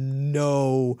 man.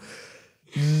 No.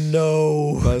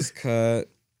 Buzz cut.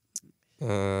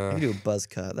 I could do a buzz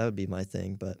cut. That would be my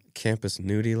thing, but... Campus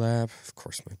nudie lab. Of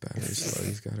course my battery's slow.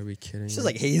 He's got to be kidding me. It's just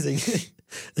like hazing.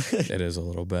 It is a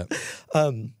little bit.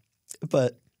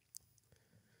 But...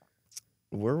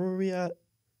 Where were we at?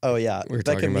 Oh, yeah. We were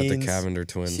talking about the Cavinder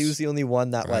twins. She was the only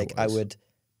one that, like, I would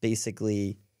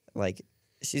basically, like,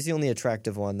 she's the only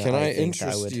attractive one that I think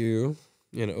that I would. Can I interest you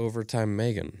in Overtime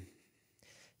Megan?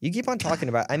 You keep on talking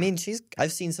about. I mean,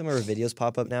 I've seen some of her videos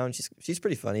pop up now, and she's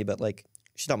pretty funny, but like,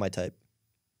 she's not my type.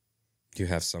 Do you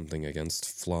have something against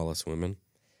flawless women?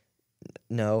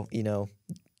 No,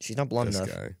 she's not blonde enough.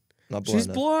 Guy. Not blonde. She's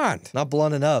blonde. Not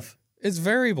blonde enough. It's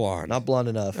very blonde. Not blonde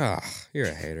enough. Ah, you're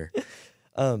a hater.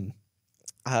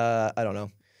 I don't know.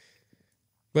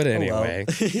 But anyway,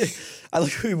 I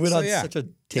like we went on such a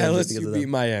tangent. LSU beat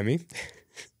Miami.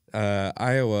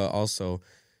 Iowa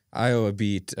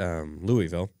beat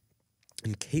Louisville,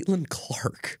 and Caitlin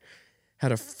Clark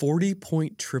had a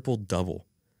 40-point triple-double.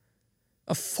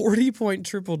 A 40-point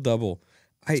triple-double.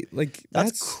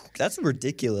 That's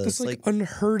ridiculous. That's like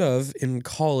unheard of in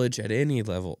college at any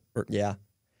level.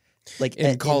 Like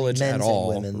in college at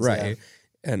all, right?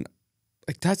 Yeah. And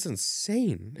like that's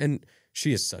insane. And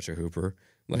she is such a hooper.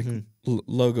 Like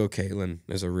logo Caitlin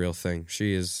is a real thing.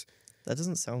 She is. That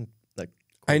doesn't sound like.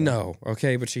 Cool. I know,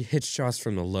 okay, but she hits shots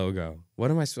from the logo. What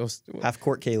am I supposed to? Half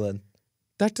court Caitlin.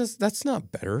 That's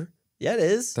not better. Yeah, it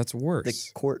is. That's worse.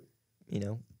 The court,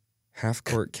 Half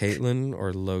court Caitlin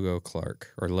or logo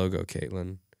Clark or logo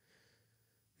Caitlin.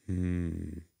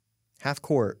 Half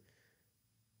court.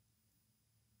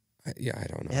 I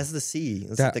don't know. It has the C.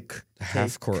 It's that like the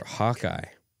half court Hawkeye.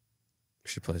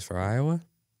 She plays for Iowa.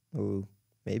 Ooh,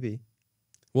 maybe.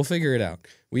 We'll figure it out.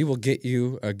 We will get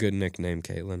you a good nickname,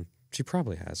 Caitlin. She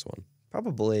probably has one.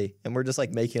 Probably, and we're just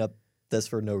like making up this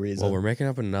for no reason. Well, we're making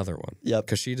up another one. Yep.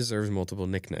 Because she deserves multiple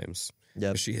nicknames.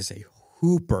 Yep. She is a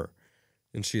hooper,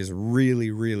 and she is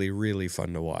really, really, really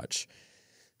fun to watch.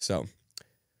 So,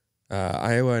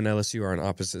 Iowa and LSU are on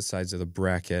opposite sides of the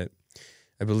bracket.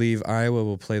 I believe Iowa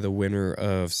will play the winner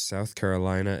of South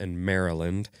Carolina and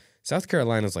Maryland. South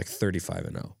Carolina's like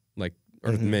 35-0,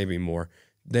 or maybe more.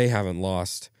 They haven't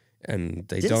lost, and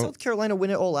they Didn't South Carolina win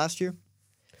it all last year?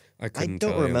 I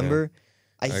don't remember.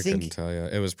 I couldn't tell you.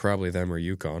 It was probably them or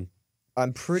UConn.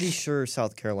 I'm pretty sure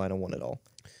South Carolina won it all.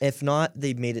 If not,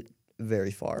 they made it very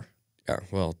far. Yeah,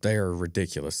 well, they are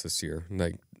ridiculous this year.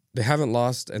 They haven't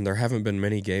lost, and there haven't been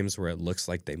many games where it looks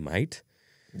like they might.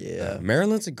 Yeah.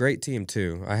 Maryland's a great team,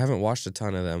 too. I haven't watched a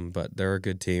ton of them, but they're a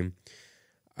good team.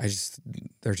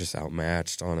 They're just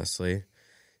outmatched, honestly.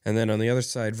 And then on the other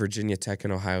side, Virginia Tech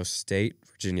and Ohio State.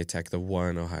 Virginia Tech the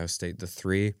 1, Ohio State the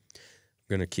 3.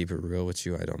 I'm going to keep it real with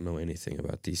you. I don't know anything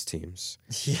about these teams.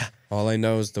 Yeah. All I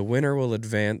know is the winner will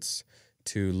advance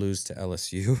to lose to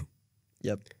LSU.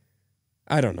 Yep.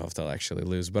 I don't know if they'll actually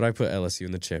lose, but I put LSU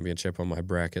in the championship on my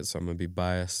bracket, so I'm going to be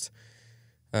biased.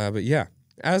 But yeah,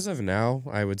 as of now,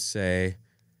 I would say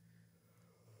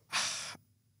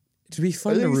it'd be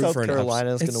fun to root South for an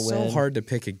Carolina's upset. It's so hard to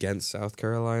pick against South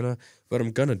Carolina, but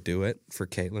I'm going to do it for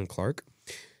Caitlin Clark.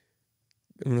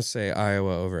 I'm going to say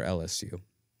Iowa over LSU.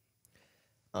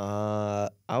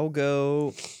 I'll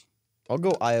go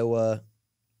Iowa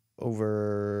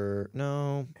over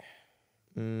I'll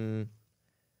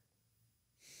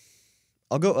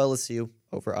go LSU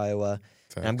over Iowa.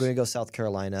 And I'm going to go South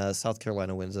Carolina. South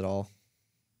Carolina wins it all.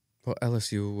 Well,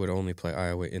 LSU would only play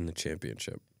Iowa in the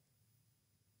championship.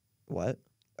 What?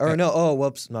 Or no, oh,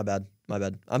 whoops, my bad.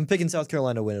 I'm picking South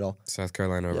Carolina to win it all. South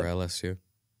Carolina over LSU?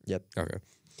 Yep. Okay.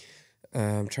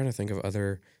 I'm trying to think of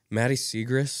other... Maddie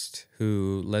Siegrist,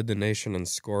 who led the nation in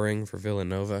scoring for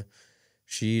Villanova,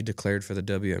 she declared for the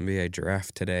WNBA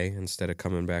draft today instead of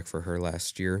coming back for her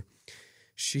last year.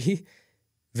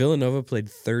 Villanova played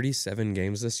 37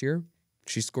 games this year.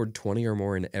 She scored 20 or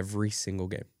more in every single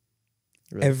game.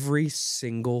 Really? Every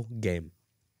single game.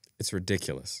 It's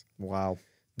ridiculous. Wow.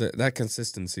 That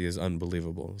consistency is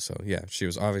unbelievable. So, yeah, she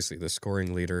was obviously the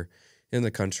scoring leader in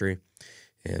the country,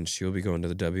 and she will be going to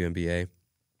the WNBA.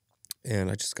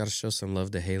 And I just got to show some love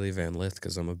to Haley Van Lith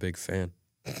because I'm a big fan.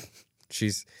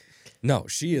 She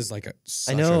is like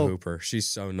such a hooper. She's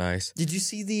so nice. Did you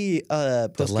see the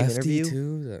post-game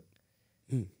interview?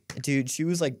 Too? Dude, she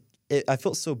was like, I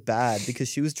felt so bad because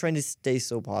she was trying to stay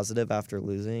so positive after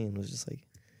losing and was just like,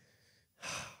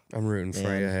 I'm rooting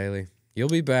for you, Haley. You'll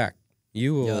be back.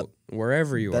 You will,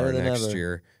 wherever you are next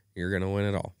year, you're going to win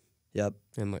it all. Yep.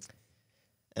 And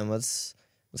let's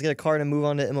get a card and move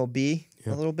on to MLB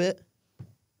a little bit.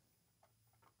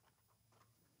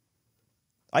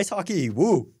 Ice hockey,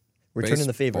 woo! Returning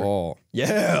the favor. Baseball.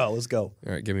 Yeah, let's go.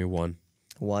 All right, give me one.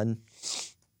 One.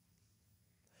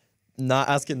 Not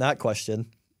asking that question.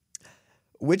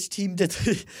 Which team did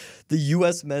the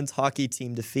U.S. men's hockey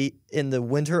team defeat in the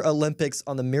Winter Olympics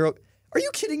on the Miro? Are you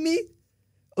kidding me?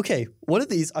 Okay, one of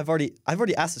these I've already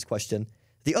asked this question.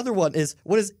 The other one is,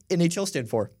 what does NHL stand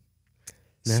for?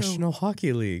 National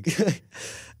Hockey League.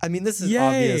 I mean, this is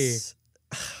obvious.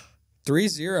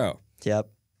 3-0. Yep.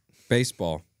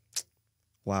 Baseball.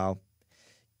 Wow.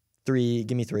 3.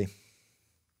 Give me 3.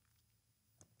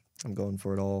 I'm going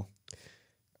for it all.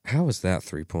 How is that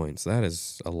 3 points? That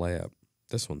is a layup.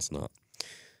 This one's not.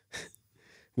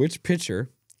 Which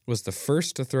pitcher was the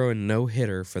first to throw a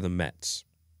no-hitter for the Mets?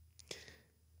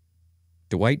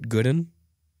 Dwight Gooden,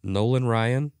 Nolan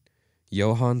Ryan,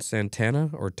 Johan Santana,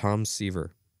 or Tom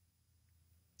Seaver?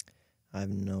 I have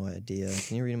no idea.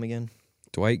 Can you read them again?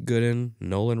 Dwight Gooden,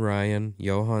 Nolan Ryan,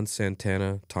 Johan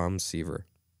Santana, Tom Seaver.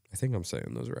 I think I'm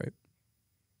saying those right.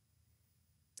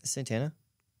 Santana?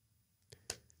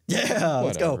 Yeah,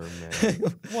 let's go. Man.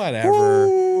 Whatever.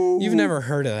 You've never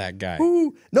heard of that guy.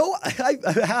 No, I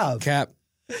have. Cap,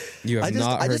 you have not heard of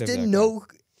that guy. I just didn't know,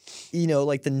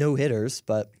 like the no-hitters,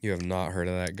 but... You have not heard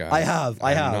of that guy. I have.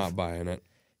 I'm not buying it.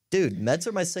 Dude, Mets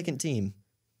are my second team.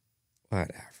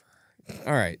 Whatever.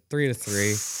 All right,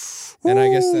 3-3. And I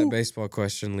guess that baseball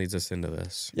question leads us into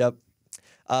this. Yep.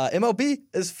 MLB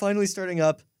is finally starting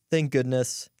up. Thank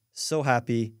goodness. So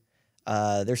happy.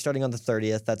 They're starting on the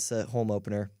 30th. That's a home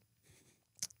opener.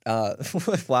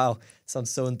 Wow, sounds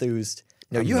so enthused.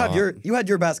 No, you had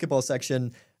your basketball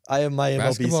section. I have my MLB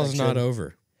Basketball's section. not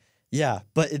over. Yeah,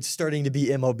 but it's starting to be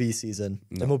MLB season.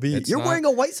 No, MLB. You're wearing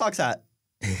a White Sox hat.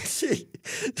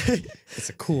 It's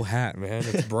a cool hat, man.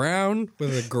 It's brown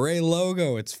with a gray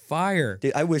logo. It's fire.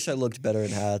 Dude, I wish I looked better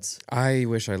in hats. I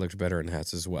wish I looked better in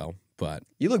hats as well, but...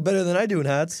 You look better than I do in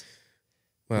hats.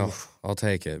 Well, I'll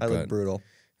take it. I look brutal.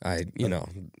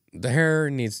 The hair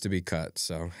needs to be cut,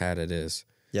 so hat it is.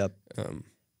 Yep.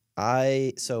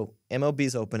 So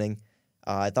MLB's opening.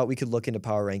 I thought we could look into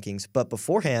power rankings, but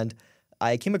beforehand,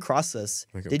 I came across this.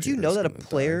 Did you know that a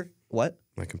player... What?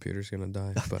 My computer's going to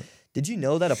die, but... Did you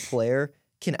know that a player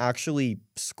can actually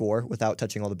score without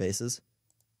touching all the bases?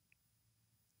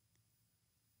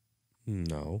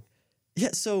 No. Yeah,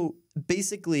 so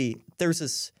basically there's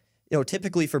this,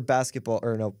 typically for baseball,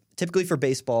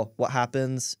 what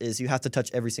happens is you have to touch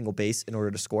every single base in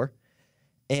order to score.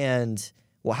 And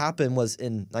what happened was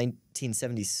in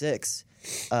 1976,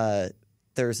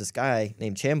 there's this guy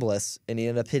named Chambliss, and he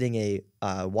ended up hitting a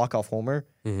walk-off homer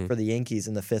for the Yankees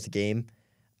in the 5th game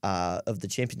of the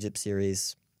championship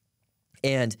series.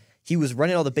 And he was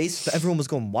running all the bases, but everyone was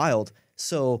going wild.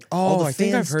 So I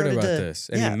think I've heard about this,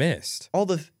 and he missed. All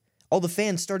the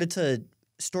fans started to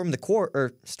storm the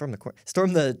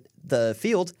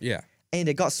field. Yeah. And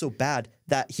it got so bad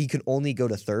that he could only go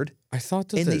to third. I thought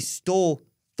that they stole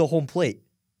the home plate.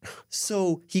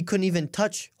 So he couldn't even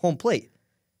touch home plate.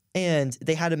 And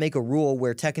they had to make a rule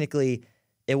where technically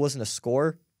it wasn't a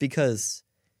score because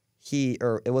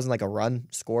it wasn't like a run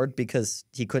scored because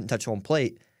he couldn't touch home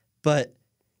plate, but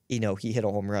he hit a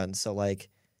home run. So like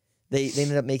they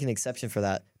ended up making an exception for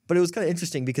that. But it was kind of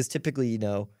interesting because typically,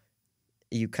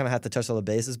 you kind of have to touch all the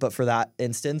bases, but for that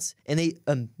instance, and they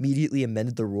immediately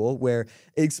amended the rule where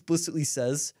it explicitly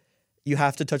says you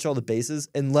have to touch all the bases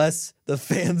unless the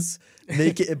fans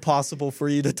make it impossible for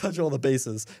you to touch all the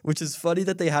bases, which is funny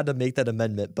that they had to make that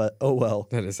amendment, but oh well.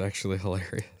 That is actually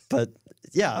hilarious. But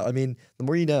yeah, I mean, the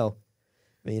more you know.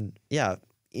 I mean, yeah,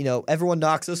 everyone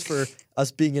knocks us for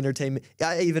us being entertainment.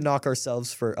 I even knock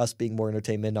ourselves for us being more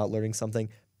entertainment, not learning something.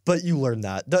 But you learn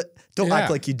that. Don't act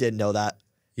like you didn't know that.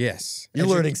 Yes. You're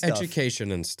learning stuff.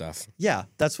 Education and stuff. Yeah,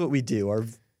 that's what we do. Our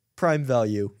prime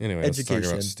value, anyway, education. Let's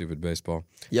talk about stupid baseball.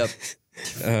 Yep.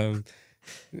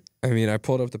 I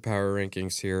pulled up the power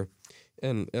rankings here,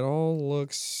 and it all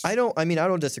looks... I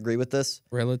don't disagree with this.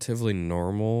 Relatively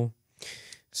normal.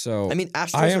 So,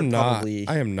 Astros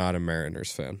I am not a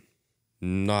Mariners fan.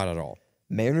 Not at all.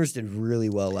 Mariners did really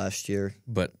well last year.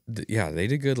 But, they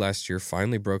did good last year.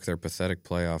 Finally broke their pathetic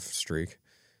playoff streak.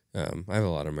 I have a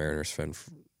lot of Mariners fan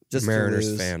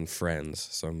friends,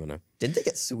 so I'm going to... Didn't they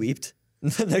get swept in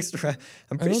the next round?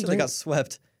 I'm pretty sure they got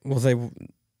swept. Well,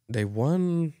 they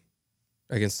won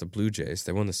against the Blue Jays.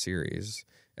 They won the series.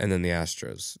 And then the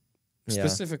Astros,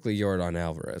 specifically Yordan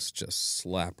Alvarez, just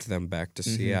slapped them back to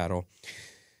Seattle,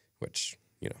 which,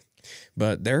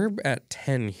 But they're at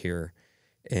 10 here,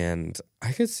 and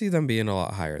I could see them being a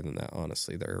lot higher than that,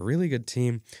 honestly. They're a really good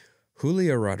team.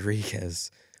 Julio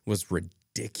Rodriguez was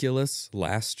ridiculous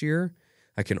last year.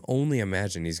 I can only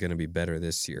imagine he's going to be better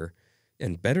this year.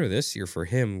 And better this year for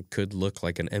him could look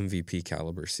like an MVP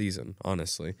caliber season,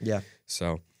 honestly. Yeah.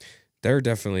 So they're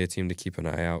definitely a team to keep an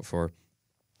eye out for.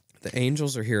 The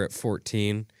Angels are here at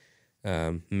 14,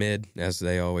 mid, as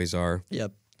they always are.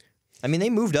 Yep. They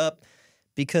moved up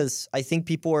because I think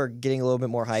people are getting a little bit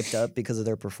more hyped up because of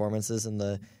their performances in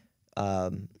the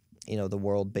the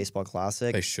World Baseball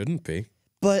Classic. They shouldn't be.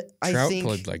 But Trout I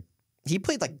think he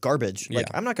played like garbage. Like,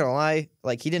 I'm not going to lie.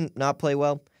 Like, he didn't not play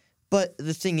well. But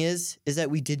the thing is that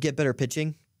we did get better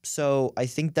pitching. So I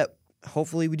think that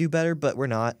hopefully we do better, but we're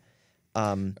not.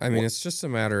 It's just a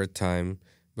matter of time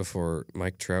before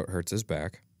Mike Trout hurts his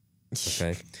back.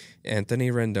 Okay.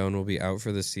 Anthony Rendon will be out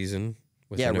for the season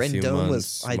within a few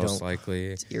months, most likely.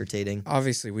 It's irritating.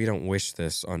 Obviously, we don't wish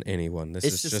this on anyone. This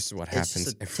is just what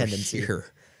happens every year.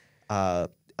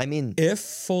 If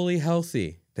fully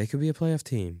healthy, they could be a playoff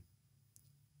team.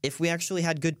 If we actually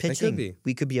had good pitching,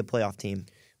 we could be a playoff team.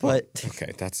 But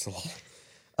okay, that's a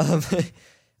lot.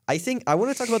 I think I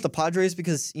want to talk about the Padres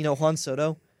because Juan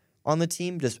Soto on the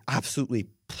team just absolutely.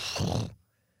 The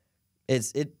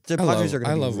Padres are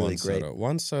going to be really great.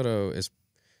 Juan Soto is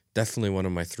definitely one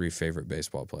of my 3 favorite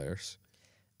baseball players.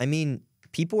 I mean,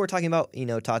 people were talking about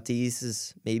Tatis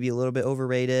is maybe a little bit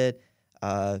overrated.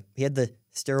 He had the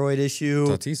steroid issue.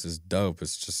 Tatis is dope.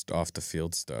 It's just off the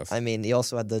field stuff. I mean, he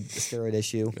also had the steroid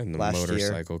issue and the last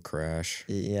motorcycle crash.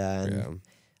 Yeah.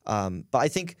 But I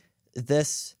think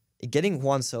getting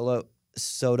Juan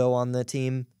Soto on the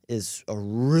team is a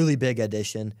really big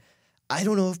addition. I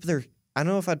don't know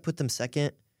if I'd put them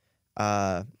second.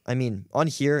 On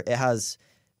here it has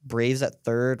Braves at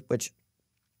third, which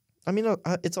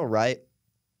it's all right.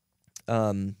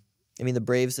 The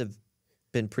Braves have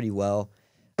been pretty well.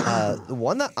 The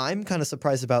one that I'm kind of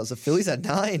surprised about is the Phillies at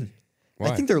 9. Why?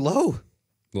 I think they're low.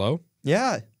 Low?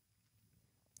 Yeah.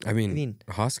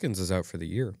 Hoskins is out for the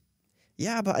year.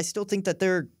 Yeah, but I still think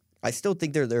they're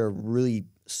a really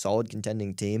solid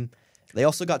contending team. They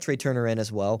also got Trey Turner in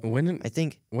as well. When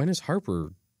is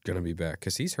Harper gonna be back?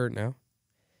 Because he's hurt now.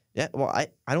 Yeah, well, I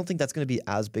don't think that's gonna be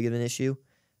as big of an issue.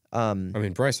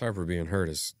 Bryce Harper being hurt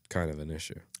is kind of an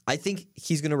issue. I think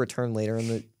he's gonna return later in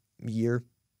the year,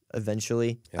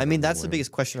 eventually. That's the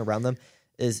biggest question around them.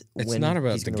 It's not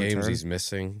about the games he's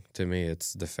missing to me.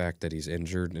 It's the fact that he's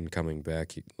injured and coming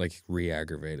back, like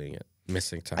re-aggravating it,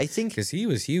 missing time. I think because he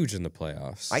was huge in the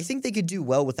playoffs. I think they could do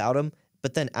well without him,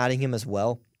 but then adding him as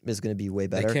well is going to be way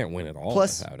better. They can't win at all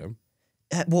without him.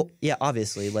 Well, yeah,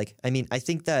 obviously. I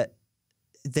think that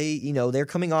they're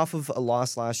coming off of a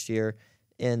loss last year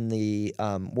in the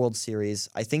World Series.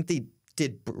 I think they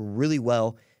did really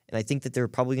well. And I think that they're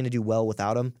probably going to do well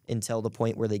without him until the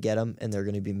point where they get him, and they're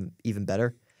going to be even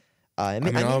better.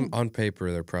 On paper,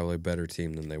 they're probably a better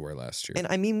team than they were last year.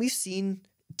 And we've seen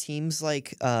teams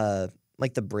like the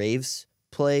Braves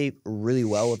play really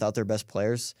well without their best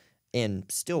players and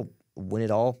still win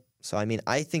it all. So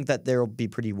I think that they'll be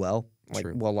pretty well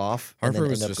off. Harper and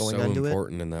was just so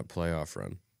important in that playoff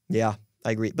run. Yeah,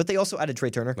 I agree. But they also added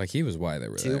Trey Turner. He was why they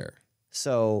were there.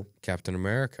 So Captain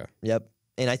America. Yep.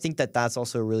 And I think that that's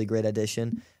also a really great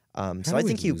addition. So I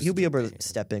think he'll be able to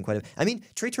step in quite a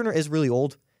bit. Trey Turner is really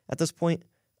old at this point.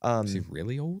 Is he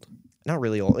really old? Not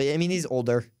really old. He's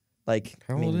older.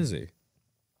 How old is he?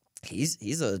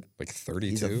 He's a 32.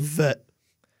 He's a vet.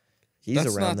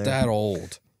 That's around not that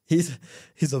old. He's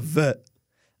a vet.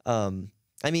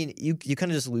 You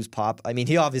kind of just lose pop.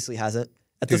 He obviously hasn't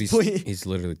at this point. He's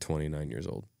literally 29 years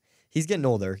old. He's getting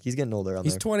older. He's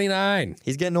 29.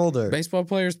 He's getting older. Baseball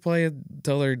players play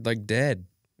until they're dead.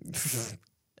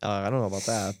 I don't know about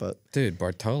that, but dude,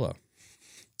 Bartolo.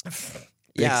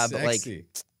 Yeah, sexy.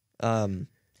 But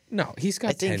no, he's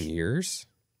got 10 years.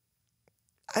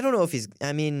 I don't know if he's.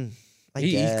 I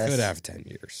guess. He could have 10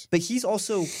 years, but he's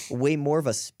also way more of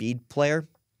a speed player,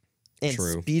 and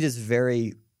speed is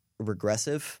very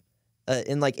regressive.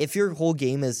 And if your whole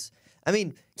game is,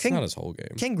 it's not his whole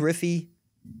game. Ken Griffey.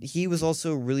 He was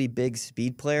also a really big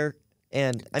speed player,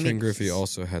 and Ken Griffey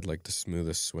also had the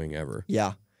smoothest swing ever.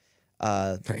 Yeah,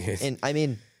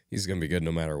 he's gonna be good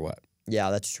no matter what.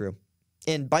 Yeah, that's true.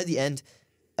 And by the end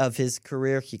of his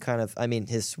career, he kind of,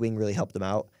 his swing really helped him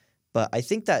out. But I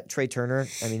think that Trey Turner,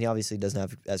 he obviously doesn't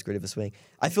have as great of a swing.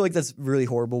 I feel like that's really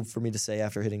horrible for me to say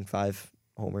after hitting 5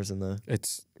 homers in the.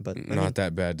 But not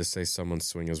that bad to say someone's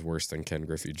swing is worse than Ken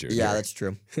Griffey Jr. Yeah, that's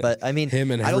true. But I don't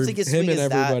think his swing is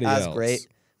that as great.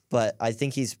 But I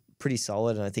think he's pretty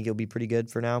solid, and I think he'll be pretty good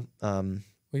for now. Well,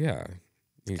 yeah,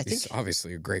 he's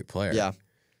obviously a great player. Yeah.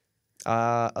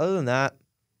 Other than that,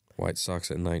 White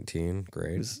Sox at 19,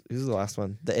 great. Who's the last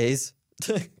one? The A's.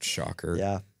 Shocker.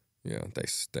 Yeah. Yeah, they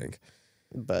stink.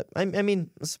 But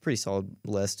it's a pretty solid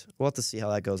list. We'll have to see how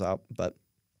that goes out. But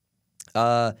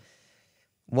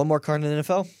one more card in the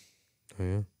NFL. Oh,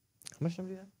 yeah. How much time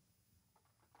do you have?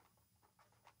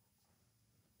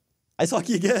 Ice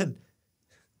hockey again.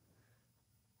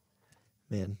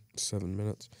 Man. 7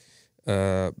 minutes.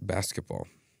 Basketball.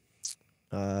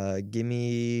 Give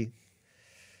me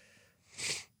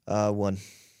 1.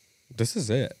 This is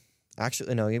it.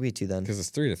 Actually, no, give me 2 then. Because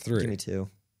it's 3-3. Give me 2.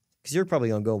 Because you're probably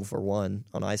going to go for 1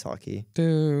 on ice hockey.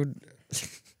 Dude.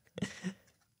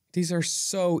 These are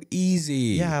so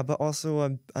easy. Yeah, but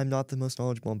also I'm not the most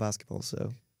knowledgeable in basketball,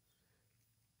 so.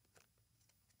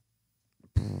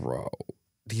 Bro,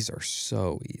 these are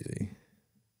so easy.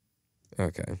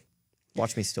 Okay.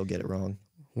 Watch me still get it wrong.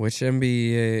 Which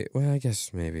NBA... Well, I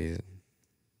guess maybe.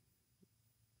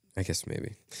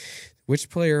 Which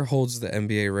player holds the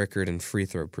NBA record in free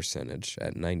throw percentage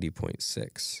at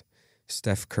 90.6?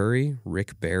 Steph Curry,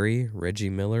 Rick Barry, Reggie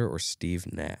Miller, or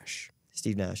Steve Nash?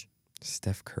 Steve Nash.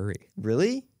 Steph Curry.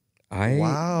 Really?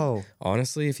 Wow.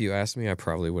 Honestly, if you asked me, I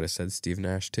probably would have said Steve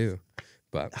Nash too.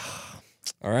 But,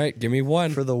 all right, give me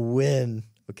 1. For the win.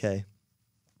 Okay.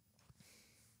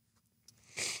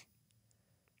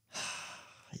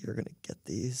 You're going to get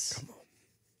these.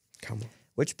 Come on.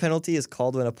 Which penalty is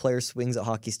called when a player swings a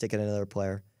hockey stick at another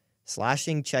player?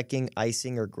 Slashing, checking,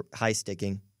 icing, or high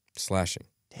sticking? Slashing.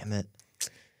 Damn it.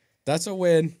 That's a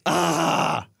win.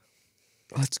 Ah!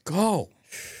 Let's go.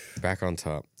 Back on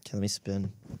top. Okay, let me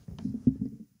spin.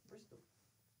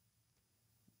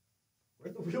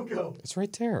 Where'd the wheel go? It's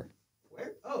right there.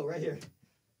 Where? Oh, right here.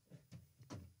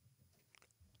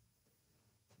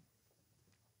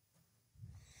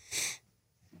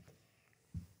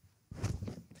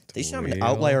 They should have an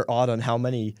outlier odd on how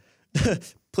many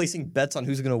placing bets on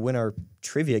who's going to win our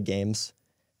trivia games.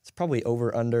 It's probably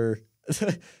over under,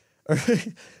 or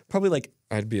probably like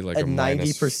I'd be like a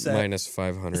 90% minus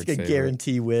 500. It's like a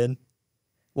guarantee win.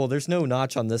 Well, there's no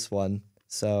notch on this one,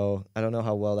 so I don't know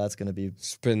how well that's going to be.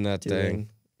 Spin that doing. thing.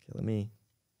 Okay, let me.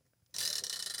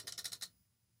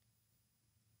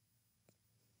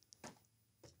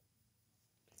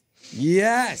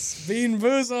 Yes, Bean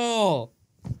Boozle.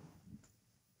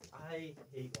 I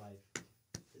hate life.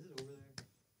 Is it over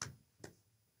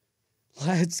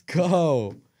there? Let's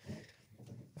go.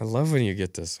 I love when you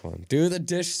get this one. Do the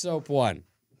dish soap one.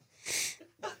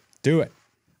 Do it.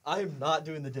 I am not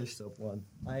doing the dish soap one.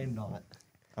 I am not.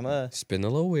 I'm going to spin the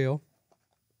little wheel.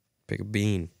 Pick a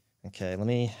bean. Okay, let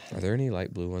me. Are there any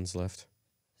light blue ones left?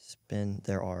 Spin.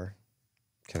 There are.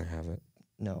 Can I have it?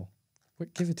 No.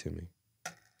 What? Give it to me.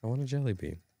 I want a jelly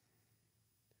bean.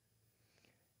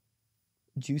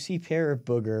 Juicy pear or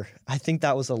booger? I think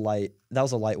that was a light. That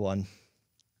was a light one.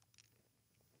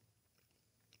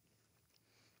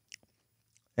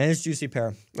 And it's juicy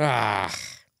pear. Ah.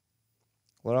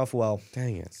 Let off well.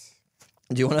 Dang it.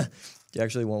 Do you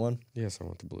actually want one? Yes, I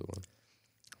want the blue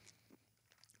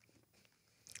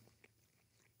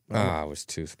one. I was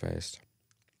toothpaste.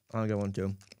 I'll get one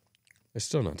too. It's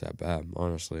still not that bad,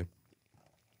 honestly.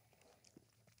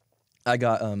 I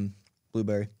got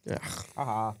blueberry. Yeah.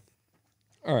 All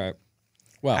right.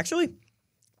 Well, actually,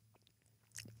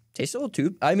 tastes a little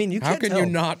too. I mean, you can't tell. How can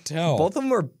you not tell? Both of them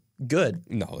were good.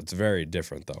 No, it's very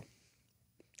different though.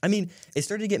 I mean, it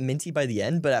started to get minty by the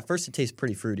end, but at first it tastes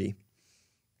pretty fruity.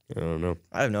 I don't know.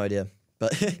 I have no idea.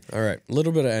 But all right, a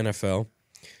little bit of NFL.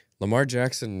 Lamar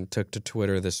Jackson took to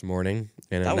Twitter this morning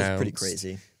and announced was pretty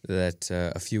crazy. That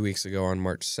a few weeks ago on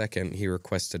March 2nd, he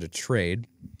requested a trade.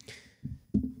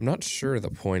 I'm not sure the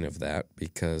point of that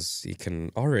because he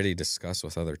can already discuss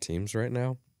with other teams right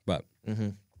now, but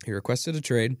he requested a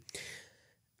trade.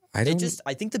 I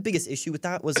think the biggest issue with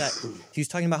that was that he was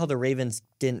talking about how the Ravens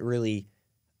didn't really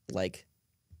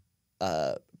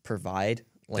provide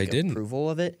approval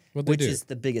of it, which is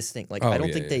the biggest thing. Like I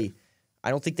don't think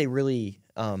they really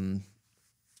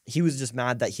he was just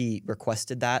mad that he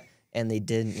requested that and they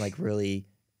didn't like really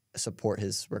support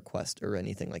his request or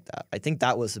anything like that. I think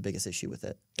that was the biggest issue with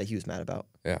it that he was mad about.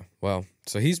 Yeah, well,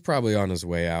 so he's probably on his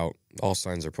way out. All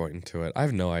signs are pointing to it. I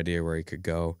have no idea where he could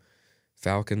go.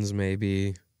 Falcons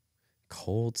maybe.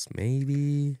 Colts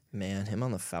maybe. Man, him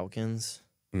on the Falcons.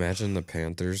 Imagine the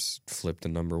Panthers flip the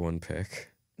number 1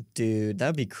 pick. Dude,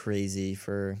 that'd be crazy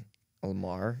for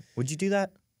Lamar. Would you do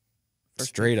that?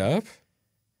 Straight up?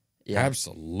 Yeah.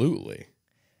 Absolutely.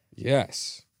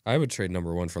 Yes. I would trade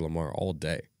number 1 for Lamar all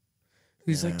day.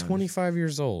 He's like 25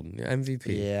 years old, MVP.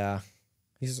 Yeah.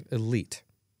 He's elite.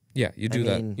 Yeah, you do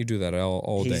that. You do that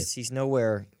all day. He's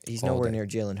nowhere near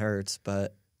Jalen Hurts,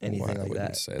 but anything like that. I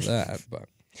wouldn't say that, but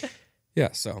yeah,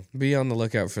 so be on the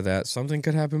lookout for that. Something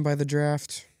could happen by the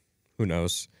draft. Who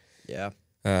knows? Yeah.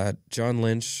 John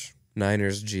Lynch,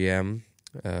 Niners GM,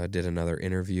 did another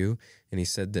interview, and he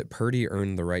said that Purdy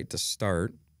earned the right to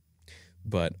start,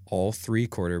 but all 3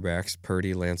 quarterbacks,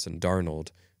 Purdy, Lance, and Darnold,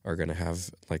 are going to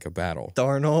have like a battle.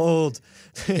 Darnold.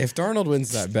 If Darnold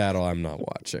wins that battle, I'm not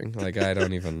watching. Like, I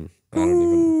don't even.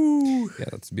 Yeah,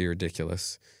 that'd be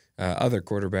ridiculous. Other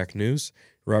quarterback news,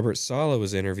 Robert Saleh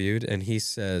was interviewed, and he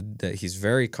said that he's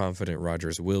very confident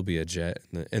Rodgers will be a Jet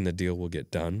and the deal will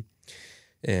get done.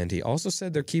 And he also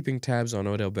said they're keeping tabs on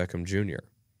Odell Beckham Jr.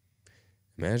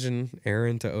 Imagine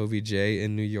Aaron to OBJ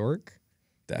in New York.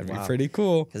 That'd be pretty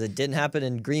cool. Because it didn't happen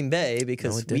in Green Bay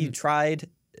because we tried.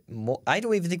 I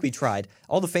don't even think we tried.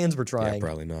 All the fans were trying. Yeah,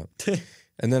 probably not.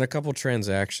 And then a couple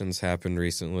transactions happened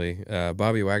recently.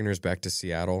 Bobby Wagner's back to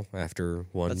Seattle after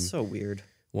That's so weird.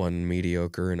 One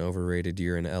mediocre and overrated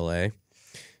year in L.A.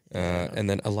 And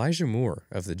then Elijah Moore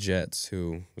of the Jets,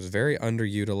 who was very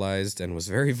underutilized and was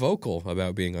very vocal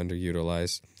about being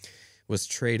underutilized, was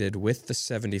traded with the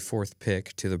 74th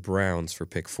pick to the Browns for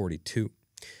pick 42.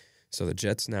 So the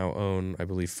Jets now own, I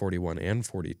believe, 41 and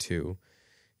 42.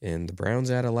 And the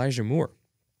Browns add Elijah Moore,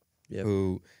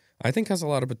 who I think has a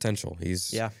lot of potential.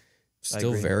 He's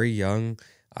still very young.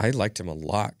 I liked him a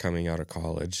lot coming out of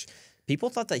college. People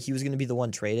thought that he was going to be the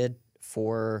one traded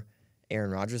for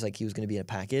Aaron Rodgers, like he was going to be in a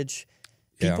package.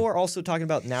 People are also talking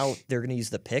about now they're going to use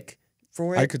the pick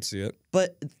for it. I could see it.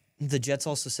 But the Jets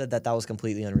also said that was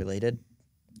completely unrelated.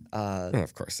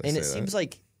 Of course, and it seems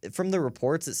like from the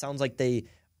reports, it sounds like they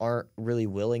aren't really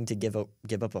willing to give up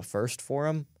a first for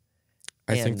him.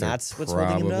 I think that's what's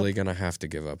probably going to have to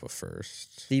give up a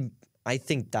first. I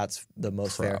think that's the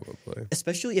most fair.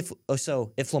 Especially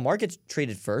if Lamar gets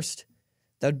traded first,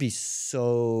 that would be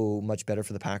so much better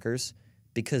for the Packers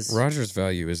because Rodgers'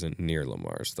 value isn't near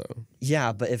Lamar's though.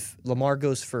 Yeah, but if Lamar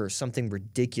goes for something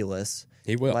ridiculous,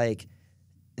 he will. Like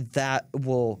that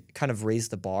will kind of raise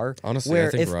the bar. Honestly, I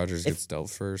think Rodgers gets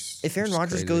dealt first. If Aaron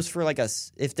Rodgers goes for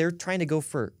if they're trying to go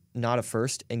for not a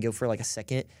first and go for like a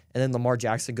second, and then Lamar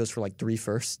Jackson goes for like 3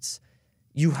 firsts,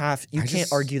 you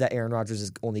can't argue that Aaron Rodgers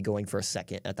is only going for a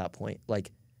second at that point.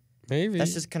 Like maybe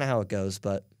that's just kind of how it goes.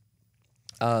 But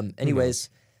anyways,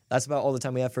 that's about all the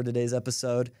time we have for today's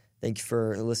episode. Thank you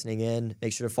for listening in.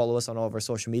 Make sure to follow us on all of our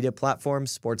social media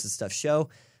platforms, Sports and Stuff Show.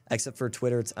 Except for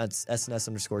Twitter, it's at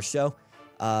SNS_show.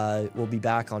 We'll be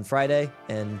back on Friday.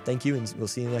 And thank you, and we'll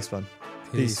see you in the next one.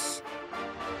 Peace.